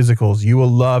musicals, you will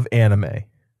love anime.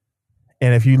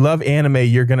 And if you love anime,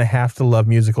 you're going to have to love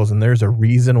musicals, and there's a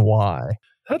reason why.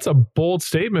 That's a bold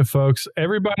statement, folks.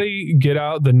 Everybody get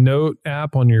out the Note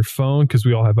app on your phone, because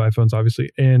we all have iPhones, obviously.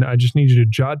 And I just need you to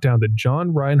jot down that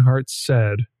John Reinhardt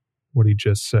said what he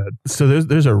just said. So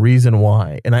there's a reason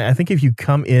why. And I think if you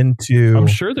come into... I'm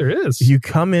sure there is. If you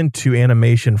come into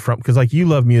animation from... Because, like, you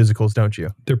love musicals, don't you?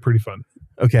 They're pretty fun.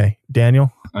 Okay.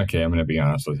 Daniel? Okay, I'm going to be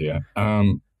honest with you.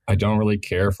 I don't really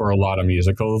care for a lot of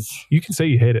musicals. You can say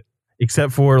you hate it.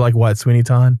 Except for, like, what? Sweeney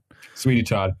Todd? Sweeney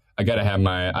Todd. I gotta have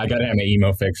my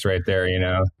emo fix right there,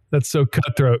 That's so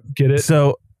cutthroat. Get it?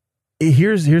 So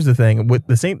here's the thing. With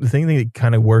the thing that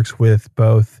kind of works with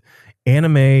both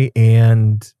anime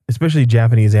and especially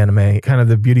Japanese anime, kind of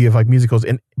the beauty of like musicals,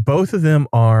 and both of them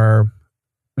are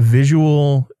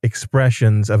visual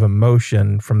expressions of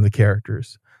emotion from the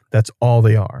characters. That's all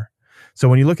they are. So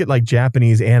when you look at like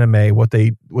Japanese anime, what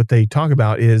they talk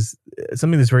about is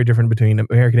something that's very different between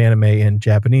American anime and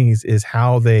Japanese, is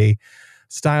how they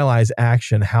stylize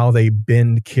action, how they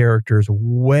bend characters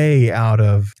way out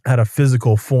of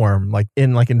physical form. Like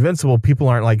in like Invincible, people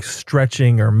aren't like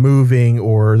stretching or moving,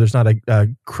 or there's not a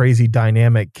crazy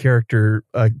dynamic character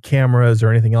cameras or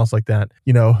anything else like that.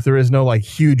 There is no like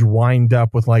huge wind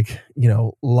up with like,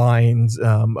 lines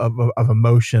of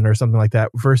emotion or something like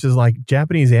that, versus like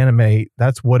Japanese anime.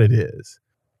 That's what it is.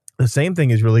 The same thing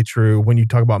is really true when you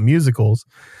talk about musicals.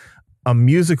 A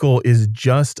musical is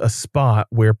just a spot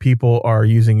where people are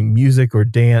using music or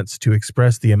dance to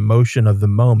express the emotion of the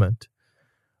moment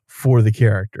for the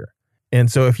character.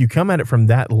 And so if you come at it from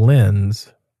that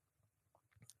lens,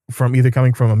 from either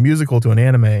coming from a musical to an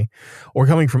anime or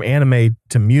coming from anime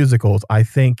to musicals, I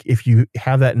think if you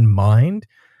have that in mind,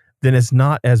 then it's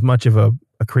not as much of a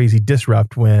crazy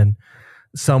disrupt when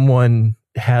someone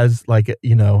has like,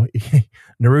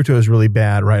 Naruto is really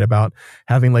bad, right? About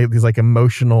having like these like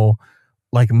emotional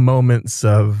like moments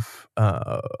of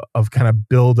kind of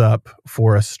build up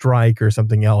for a strike or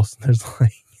something else. There's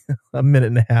like a minute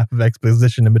and a half of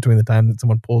exposition in between the time that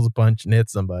someone pulls a punch and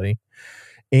hits somebody.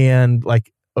 And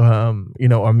like,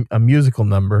 a musical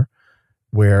number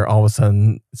where all of a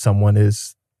sudden someone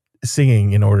is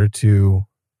singing in order to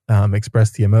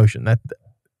express the emotion.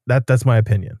 That's my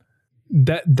opinion.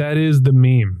 That is the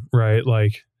meme, right?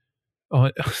 Like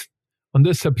on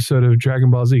this episode of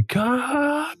Dragon Ball Z,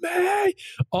 Kame!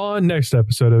 On next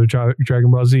episode of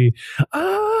Dragon Ball Z,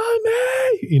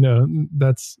 Ame!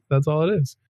 That's all it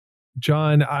is.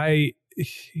 John,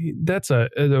 that's a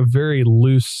very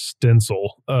loose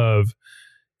stencil of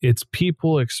it's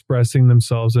people expressing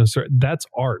themselves in a certain, that's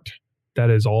art. That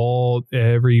is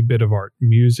every bit of art,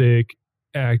 music,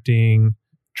 acting,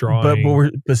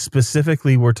 drawing. But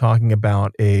specifically, we're talking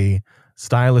about a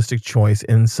stylistic choice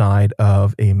inside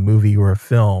of a movie or a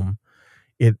film.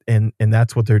 And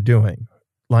that's what they're doing.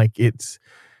 Like it's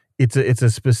a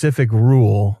specific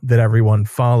rule that everyone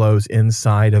follows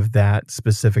inside of that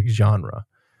specific genre.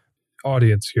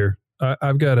 Audience here.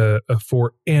 I've got a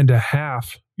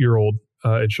 4.5-year-old,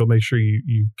 and she'll make sure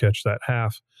you catch that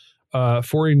half.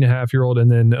 4.5-year-old and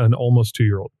then an almost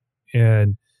 2-year-old.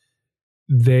 And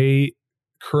they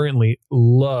currently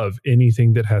love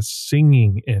anything that has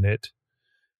singing in it.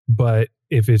 But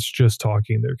if it's just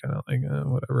talking, they're kind of like,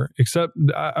 whatever. Except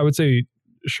I would say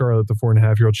Charlotte, the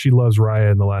 4.5-year-old, she loves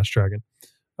Raya and the Last Dragon,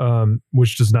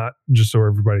 which does not, just so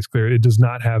everybody's clear, it does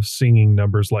not have singing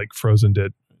numbers like Frozen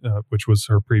did, which was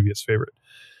her previous favorite.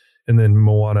 and then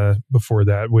Moana before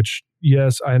that, which,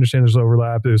 yes, I understand there's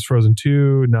overlap. It was Frozen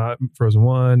 2, not Frozen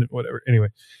 1, whatever. Anyway,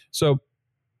 so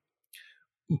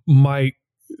my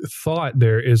thought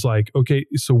there is like, okay,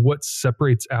 so what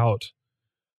separates out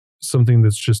something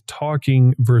that's just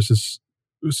talking versus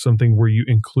something where you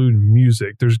include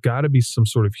music? There's got to be some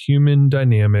sort of human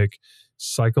dynamic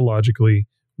psychologically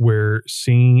where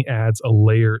singing adds a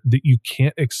layer that you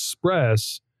can't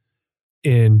express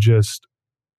in just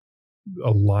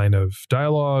a line of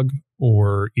dialogue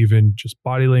or even just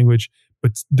body language,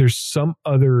 but there's some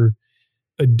other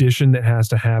addition that has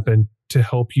to happen to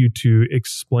help you to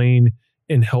explain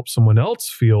and help someone else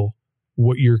feel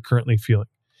what you're currently feeling.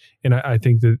 And I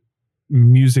think that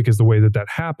music is the way that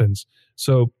happens.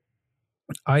 So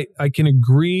I can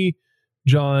agree,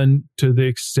 John, to the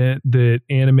extent that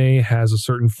anime has a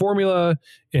certain formula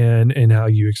and how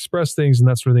you express things and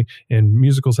that sort of thing. And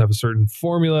musicals have a certain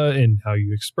formula and how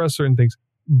you express certain things,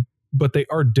 but they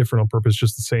are different on purpose,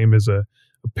 just the same as a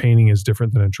painting is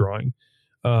different than a drawing.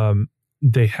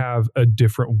 They have a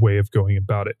different way of going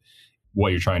about it. What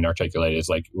you're trying to articulate is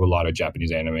like a lot of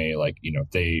Japanese anime, like, you know,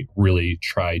 they really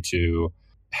try to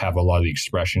have a lot of the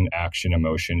expression, action,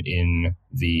 emotion in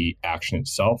the action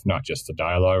itself, not just the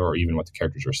dialogue or even what the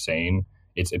characters are saying.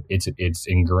 It's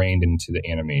ingrained into the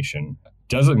animation.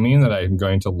 Doesn't mean that I'm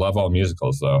going to love all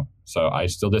musicals, though. So I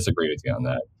still disagree with you on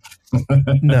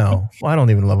that. No, I don't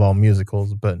even love all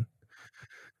musicals, but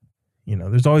you know,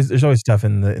 there's always stuff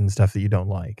in the stuff that you don't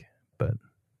like. But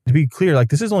to be clear, like,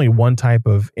 this is only one type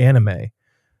of anime,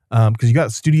 because you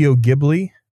got Studio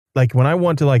Ghibli. Like, when I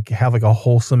want to like have like a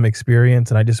wholesome experience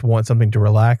and I just want something to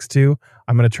relax to,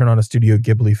 I'm going to turn on a Studio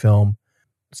Ghibli film.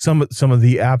 Some of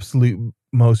the absolute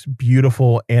most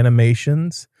beautiful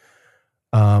animations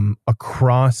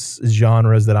across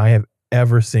genres that I have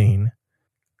ever seen.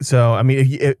 So, I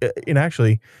mean, and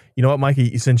actually, you know what,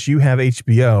 Mikey, since you have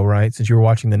HBO, right? Since you were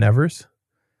watching The Nevers,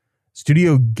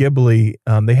 Studio Ghibli,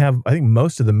 they have, I think,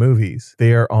 most of the movies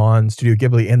they are on Studio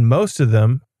Ghibli, and most of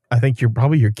them, I think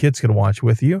your kids could watch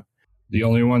with you. The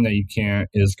only one that you can't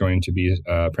is going to be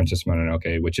Princess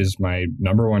Mononoke, which is my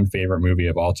number one favorite movie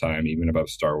of all time, even above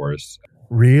Star Wars.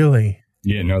 Really?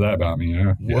 You didn't know that about me,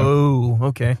 huh? Whoa,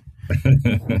 okay.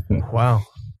 Wow.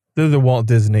 They're the Walt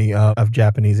Disney of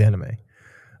Japanese anime.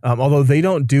 Although they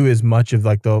don't do as much of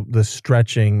like the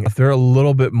stretching. They're a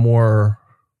little bit more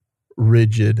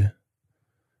rigid,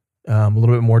 a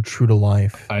little bit more true to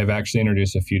life. I've actually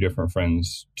introduced a few different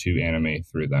friends to anime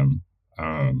through them,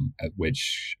 at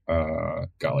which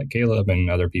got like Caleb and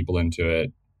other people into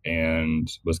it, and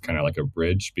was kind of like a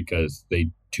bridge because they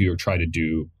try to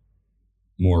do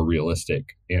more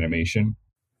realistic animation.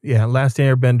 Yeah, Last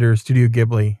Airbender, Studio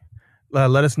Ghibli.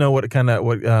 Let us know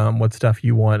what stuff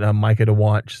you want Micah to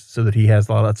watch so that he has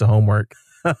lots of homework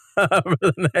for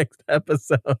the next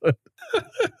episode.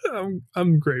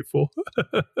 I'm grateful.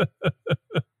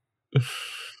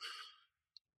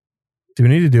 Do we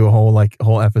need to do a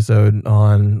whole episode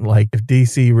on like if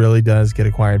DC really does get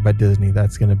acquired by Disney?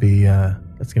 That's gonna be a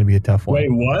tough one. Wait,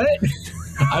 what?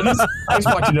 I just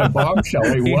watched a bombshell.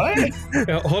 Wait, what?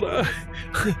 Yeah, hold on.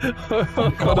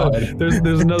 Hold on.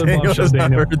 There's another bombshell,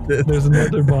 Daniel. There's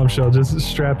another bombshell. Just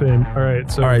strap in. All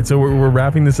right. So we're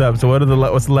wrapping this up. So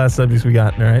what's the last subjects we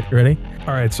got? All right, ready?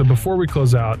 All right. So before we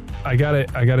close out, I'm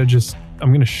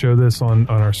going to show this on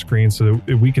our screen so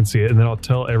that we can see it, and then I'll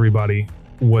tell everybody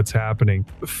what's happening.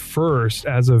 First,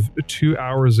 as of 2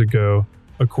 hours ago,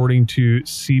 according to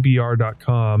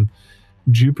CBR.com,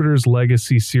 Jupiter's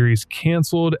Legacy series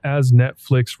canceled as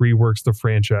Netflix reworks the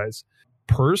franchise.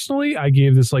 Personally, I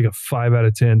gave this like a 5 out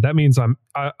of 10. That means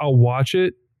I'll watch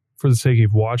it for the sake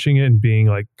of watching it and being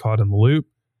like caught in the loop,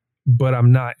 but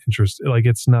I'm not interested. Like,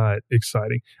 it's not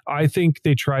exciting. I think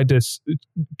they tried to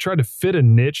fit a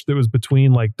niche that was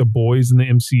between like The Boys and the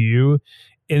MCU,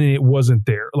 and it wasn't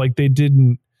there. Like, they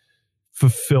didn't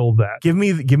fulfill that. Give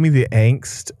me the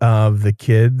angst of the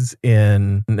kids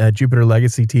in a Jupiter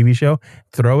Legacy TV show.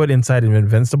 Throw it inside of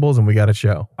Invincibles, and we got a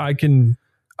show. I can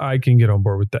get on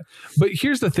board with that. But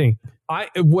here's the thing.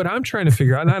 What I'm trying to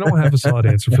figure out, and I don't have a solid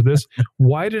answer for this,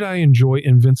 why did I enjoy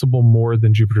Invincible more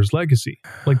than Jupiter's Legacy?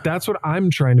 Like, that's what I'm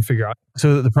trying to figure out.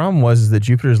 So the problem was that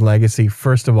Jupiter's Legacy,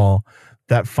 first of all,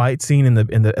 that fight scene at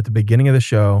the beginning of the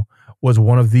show was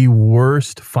one of the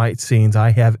worst fight scenes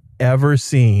I have ever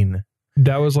seen.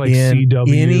 That was like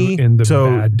CW in the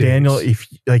bad days. Daniel, if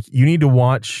like you need to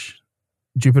watch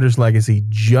Jupiter's Legacy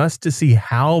just to see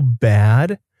how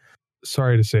bad.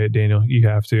 Sorry to say it, Daniel. You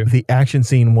have to. The action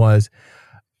scene was.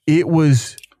 It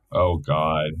was. Oh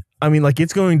God. I mean, like,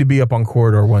 it's going to be up on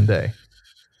Corridor one day,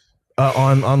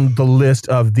 on the list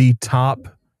of the top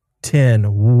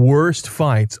 10 worst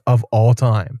fights of all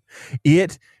time.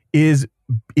 It is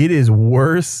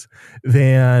worse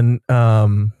than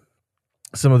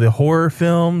some of the horror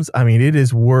films. I mean, it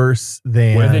is worse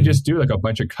than. Where they just do like a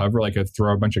bunch of cover, like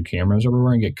throw a bunch of cameras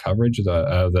everywhere and get coverage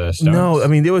of the stunts? No, I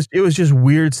mean it was just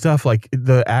weird stuff. Like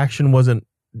the action wasn't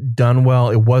done well.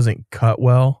 It wasn't cut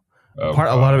well. Oh,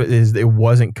 A lot of it is it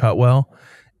wasn't cut well,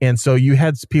 and so you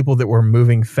had people that were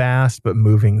moving fast but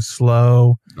moving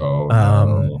slow. Oh,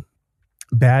 no.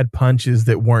 Bad punches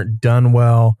that weren't done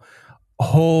well.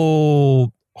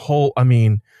 I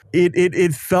mean,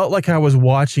 it felt like I was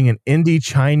watching an indie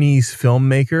Chinese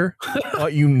filmmaker.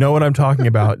 You know what I'm talking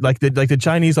about? Like the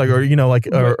Chinese, or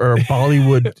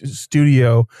Bollywood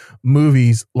studio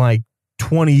movies, like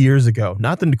 20 years ago.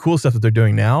 Not the cool stuff that they're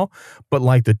doing now, but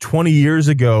like the 20 years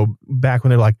ago, back when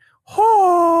they're like,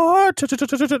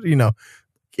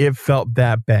 it felt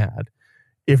that bad.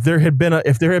 If there had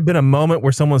been a moment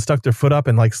where someone stuck their foot up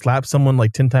and like slapped someone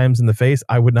like 10 times in the face,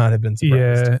 I would not have been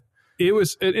surprised. Yeah, it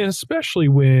was, and especially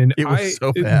when it was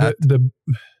so bad.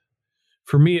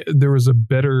 For me, there was a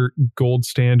better gold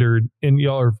standard, and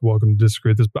y'all are welcome to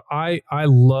disagree with this, but I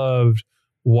loved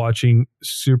watching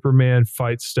Superman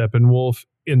fight Steppenwolf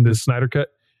in the Snyder Cut,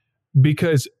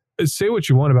 because say what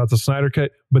you want about the Snyder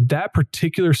Cut, but that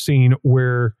particular scene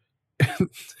where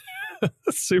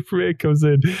Superman comes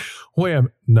in,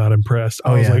 wham, not impressed.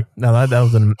 I was like, no, that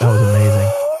was amazing.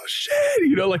 Oh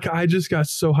shit! Like I just got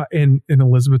so high, and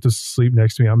Elizabeth was asleep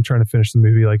next to me. I'm trying to finish the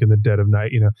movie like in the dead of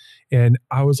night, and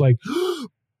I was like,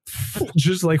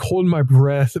 just like holding my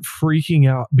breath, freaking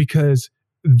out, because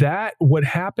what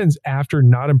happens after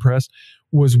not impressed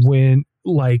was when,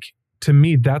 like, to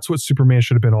me, that's what Superman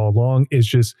should have been all along. Is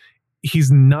just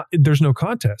he's not. There's no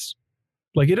contest.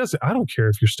 Like it doesn't. I don't care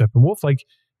if you're Steppenwolf. Like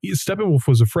Steppenwolf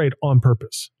was afraid on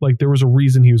purpose. Like there was a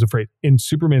reason he was afraid, and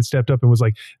Superman stepped up and was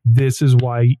like, "This is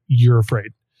why you're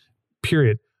afraid."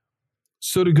 Period.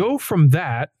 So to go from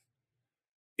that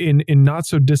in not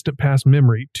so distant past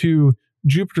memory to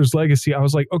Jupiter's Legacy, I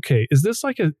was like, okay, is this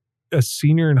like a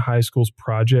senior in high school's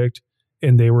project?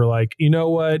 And they were like, you know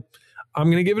what? I'm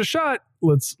going to give it a shot.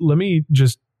 Let me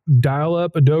just dial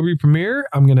up Adobe Premiere.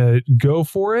 I'm going to go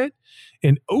for it.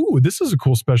 And, oh, this is a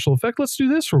cool special effect. Let's do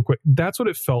this real quick. That's what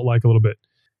it felt like a little bit.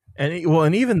 And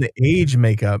even the age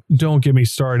makeup. Don't get me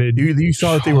started. You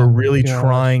saw that they were really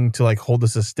trying to like hold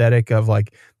this aesthetic of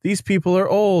like, these people are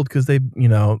old because they,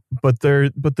 but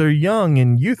they're young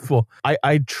and youthful.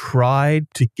 I tried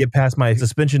to get past my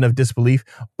suspension of disbelief,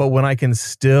 but when I can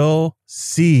still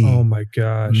see, oh my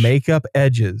gosh, makeup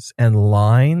edges and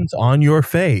lines on your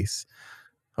face,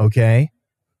 okay,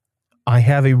 I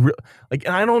have and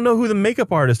I don't know who the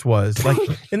makeup artist was. Like,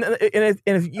 and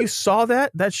if you saw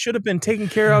that should have been taken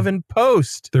care of in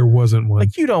post. There wasn't one.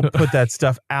 Like, you don't put that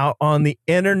stuff out on the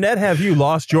internet. Have you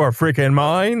lost your freaking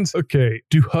minds? Okay,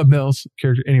 Duhamel's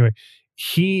character. Anyway,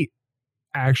 he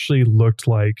actually looked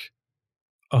like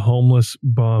a homeless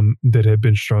bum that had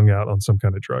been strung out on some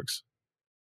kind of drugs.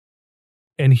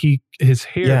 And his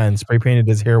hair, yeah, and spray painted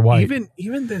his hair white.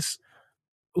 Even this,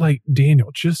 like,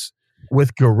 Daniel, just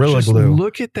with Gorilla Glue.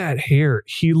 Look at that hair.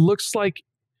 He looks like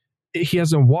he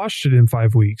hasn't washed it in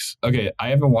 5 weeks. Okay, I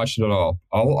haven't watched it at all.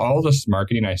 All this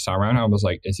marketing I saw around, I was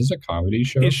like, is this a comedy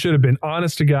show? It should have been.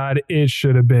 Honest to God, it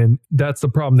should have been. That's the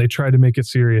problem. They tried to make it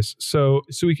serious. So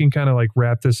we can kind of like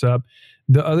wrap this up.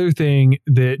 The other thing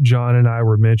that John and I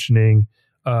were mentioning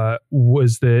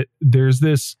was that there's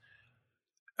this,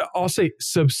 I'll say,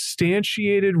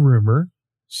 substantiated rumor.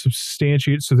 So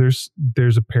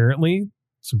there's apparently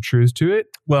some truth to it.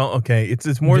 Well, okay,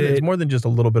 it's more than just a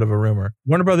little bit of a rumor.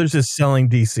 Warner Brothers is selling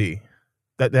DC.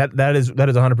 That is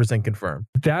 100% confirmed.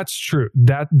 That's true.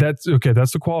 That's okay.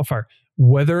 That's the qualifier.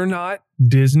 Whether or not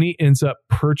Disney ends up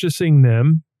purchasing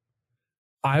them,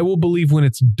 I will believe when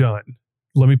it's done.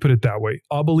 Let me put it that way.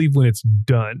 I'll believe when it's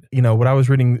done. What I was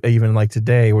reading even like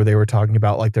today, where they were talking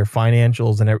about like their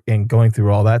financials and going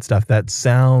through all that stuff. That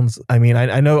sounds. I mean,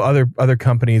 I know other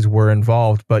companies were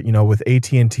involved, but with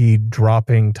AT&T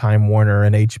dropping Time Warner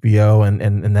and HBO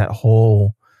and that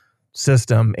whole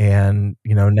system, and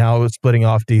now splitting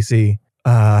off DC.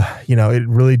 It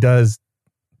really does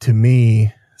to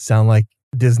me sound like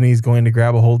Disney's going to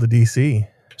grab a hold of DC.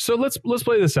 So let's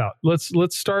play this out. Let's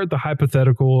start the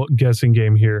hypothetical guessing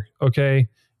game here, okay?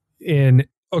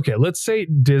 Let's say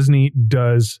Disney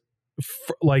does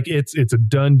like it's a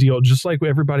done deal, just like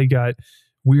everybody got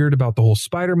weird about the whole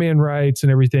Spider-Man rights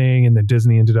and everything, and then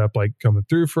Disney ended up like coming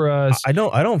through for us. I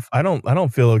don't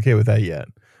feel okay with that yet.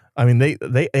 I mean,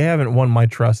 they haven't won my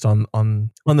trust on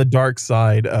the dark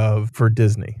side for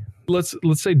Disney. Let's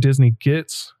say Disney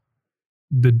gets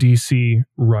the DC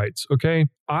rights. Okay.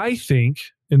 I think,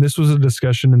 and this was a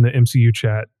discussion in the MCU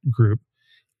chat group,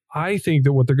 I think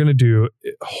that what they're going to do,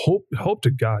 hope to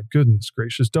God, goodness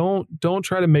gracious, don't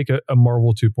try to make a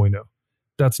Marvel 2.0.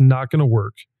 That's not going to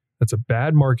work. That's a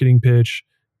bad marketing pitch.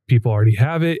 People already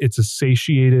have it. It's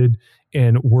satiated,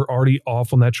 and we're already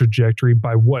off on that trajectory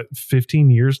by 15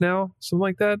 years now, something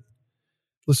like that.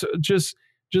 Let's just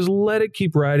let it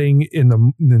keep riding in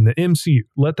the MCU.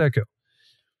 Let that go.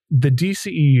 The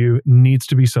DCEU needs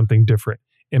to be something different.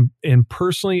 And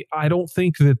personally, I don't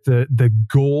think that the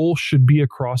goal should be a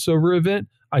crossover event.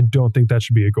 I don't think that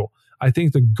should be a goal. I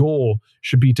think the goal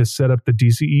should be to set up the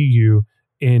DCEU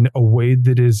in a way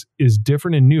that is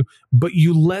different and new. But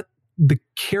you let the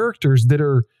characters that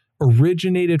are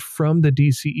originated from the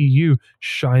DCEU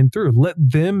shine through. Let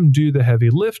them do the heavy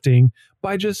lifting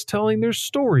by just telling their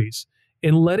stories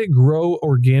and let it grow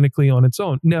organically on its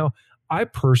own. Now, I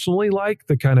personally like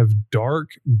the kind of dark,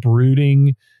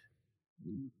 brooding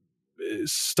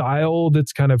style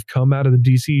that's kind of come out of the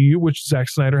DCEU, which Zack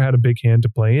Snyder had a big hand to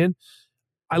play in.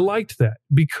 I liked that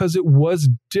because it was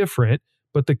different,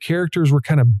 but the characters were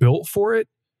kind of built for it.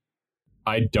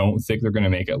 I don't think they're going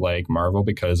to make it like Marvel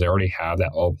because they already have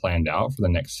that all planned out for the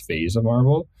next phase of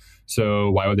Marvel. So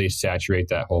why would they saturate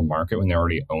that whole market when they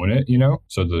already own it, you know?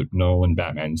 So the Nolan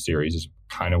Batman series is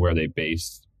kind of where they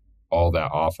based all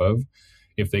that off of.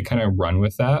 If they kind of run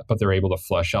with that, but they're able to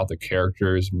flesh out the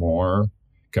characters more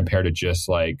compared to just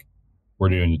like, we're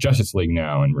doing the Justice League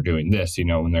now and we're doing this, you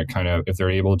know, when they're kind of, if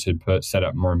they're able to set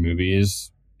up more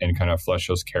movies and kind of flesh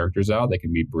those characters out, they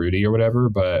can be broody or whatever,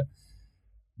 but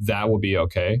that will be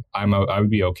okay. I would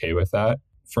be okay with that.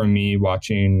 For me,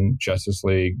 watching Justice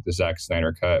League, the Zack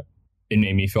Snyder cut, it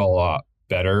made me feel a lot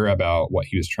better about what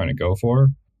he was trying to go for.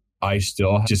 I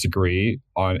still disagree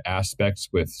on aspects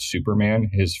with Superman,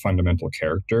 his fundamental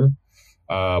character.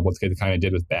 What they kind of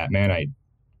did with Batman, I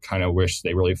kind of wish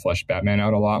they really fleshed Batman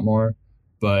out a lot more.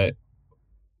 But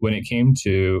when it came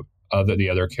to the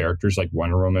other characters like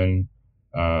Wonder Woman,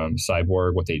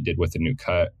 Cyborg, what they did with the new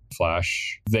cut,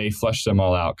 Flash, they fleshed them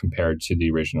all out compared to the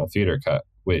original theater cut,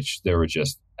 which there were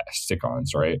just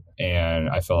stick-ons, right? And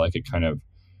I felt like it kind of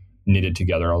knitted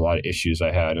together a lot of issues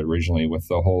I had originally with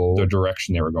the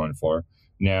direction they were going for.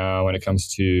 Now, when it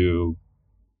comes to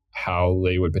how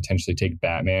they would potentially take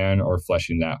Batman or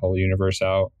fleshing that whole universe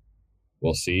out,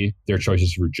 we'll see. Their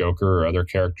choices for Joker or other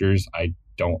characters, I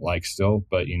don't like still,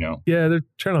 but you know. Yeah, they're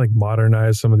trying to like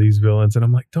modernize some of these villains, and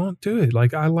I'm like, don't do it.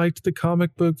 Like, I liked the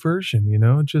comic book version, you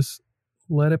know, just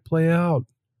let it play out.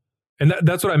 And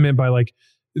that's what I meant by like,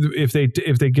 if they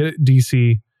get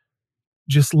DC,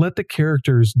 just let the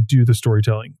characters do the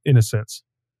storytelling in a sense.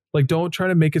 Like, don't try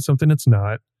to make it something it's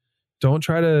not. Don't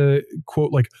try to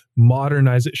quote like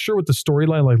modernize it. Sure, with the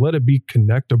storyline, like let it be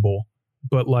connectable,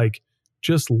 but like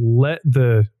just let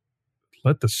the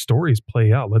stories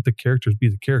play out. Let the characters be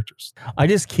the characters. I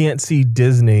just can't see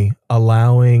Disney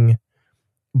allowing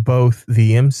both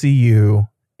the MCU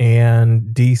and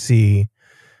DC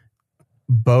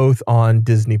both on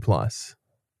Disney Plus.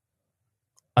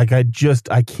 Like I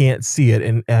can't see it.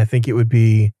 And I think it would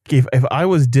be, if I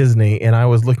was Disney and I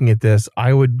was looking at this,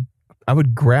 I would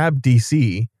grab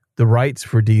DC, the rights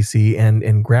for DC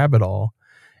and grab it all.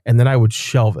 And then I would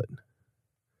shelve it.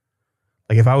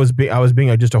 Like if I was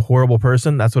being just a horrible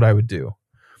person, that's what I would do.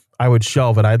 I would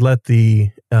shelve it. I'd let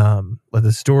the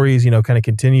stories, you know, kind of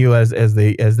continue as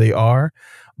they are,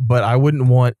 but I wouldn't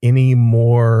want any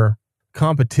more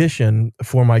competition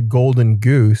for my golden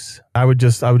goose. I would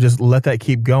just let that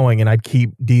keep going, and I'd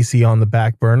keep DC on the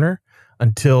back burner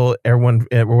until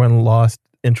everyone lost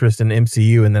interest in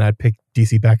MCU, and then I'd pick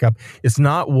DC back up. It's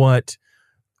not what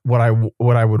I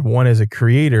would want as a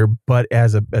creator, but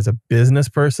as a business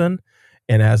person.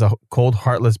 And as a cold,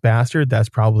 heartless bastard, that's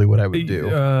probably what I would do.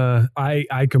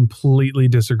 I completely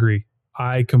disagree.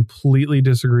 About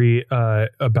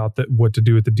what to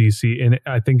do with the DC, and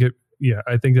I think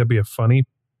that'd be a funny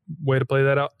way to play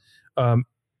that out.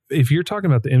 If you're talking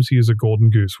about the MCU as a golden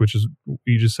goose, which is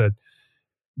you just said,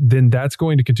 then that's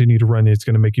going to continue to run. It's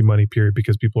going to make you money, period,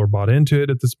 because people are bought into it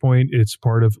at this point. It's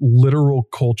part of literal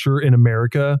culture in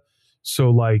America. So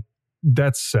like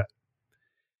that's set.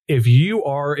 If you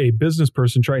are a business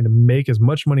person trying to make as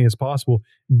much money as possible,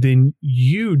 then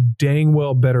you dang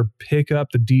well better pick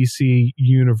up the DC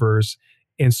universe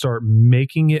and start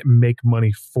making it make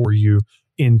money for you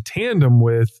in tandem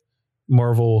with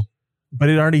Marvel. But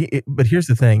here's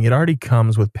the thing. It already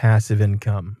comes with passive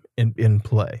income in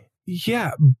play.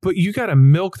 Yeah, but you got to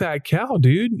milk that cow,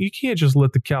 dude. You can't just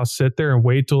let the cow sit there and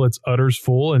wait till its udders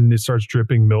full and it starts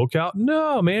dripping milk out.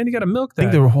 No, man, you got to milk that.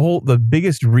 I think the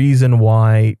biggest reason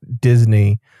why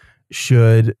Disney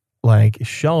should like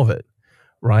shelve it,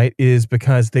 right, is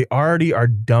because they already are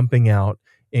dumping out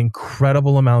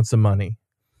incredible amounts of money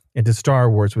into Star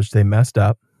Wars, which they messed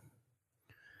up.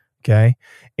 Okay.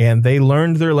 And they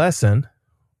learned their lesson,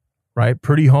 right?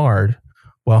 Pretty hard.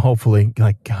 Well, hopefully,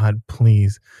 like, God,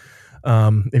 please.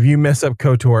 If you mess up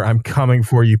KOTOR, I'm coming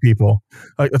for you people.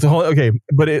 Like, it's a whole, okay.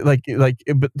 But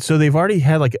but so they've already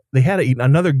had they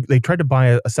tried to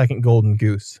buy a second golden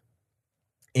goose,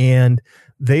 and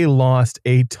they lost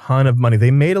a ton of money. They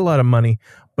made a lot of money,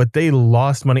 but they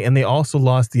lost money, and they also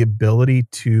lost the ability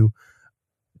to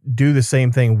do the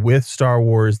same thing with Star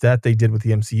Wars that they did with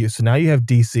the MCU. So now you have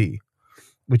DC,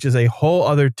 which is a whole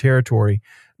other territory.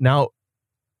 Now,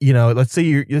 let's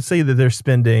say that they're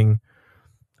spending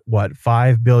what,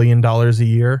 $5 billion a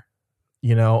year,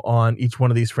 on each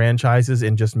one of these franchises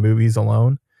in just movies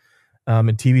alone,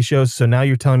 and TV shows. So now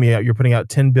you're telling me you're putting out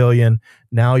 10 billion.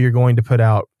 Now you're going to put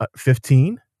out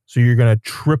 15. So you're going to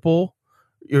triple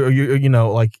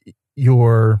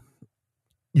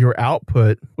your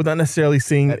output without necessarily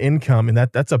seeing that income. And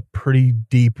that's a pretty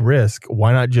deep risk.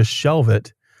 Why not just shelve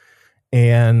it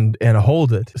and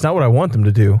hold it? It's not what I want them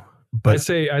to do. But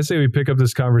I say we pick up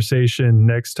this conversation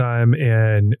next time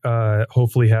and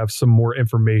hopefully have some more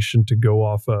information to go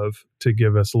off of to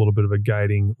give us a little bit of a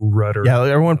guiding rudder. Yeah,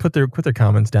 everyone put their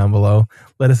comments down below.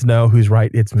 Let us know who's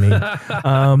right. It's me.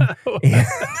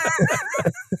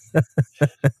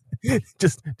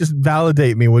 Just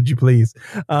validate me, would you please?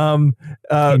 He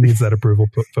needs that approval,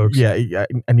 folks. Yeah,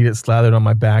 I need it slathered on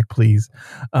my back, please.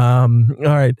 All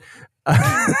right.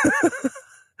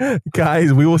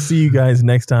 Guys, we will see you guys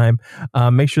next time.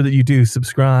 Make sure that you do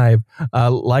subscribe,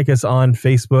 like us on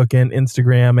Facebook and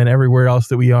Instagram and everywhere else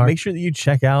that we are. Make sure that you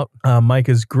check out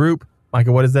Micah's group.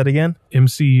 Micah, what is that again?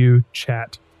 MCU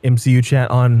Chat. MCU Chat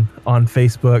on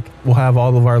Facebook. We'll have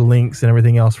all of our links and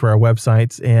everything else for our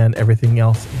websites and everything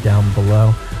else down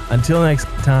below. Until next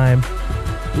time,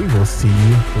 we will see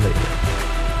you later.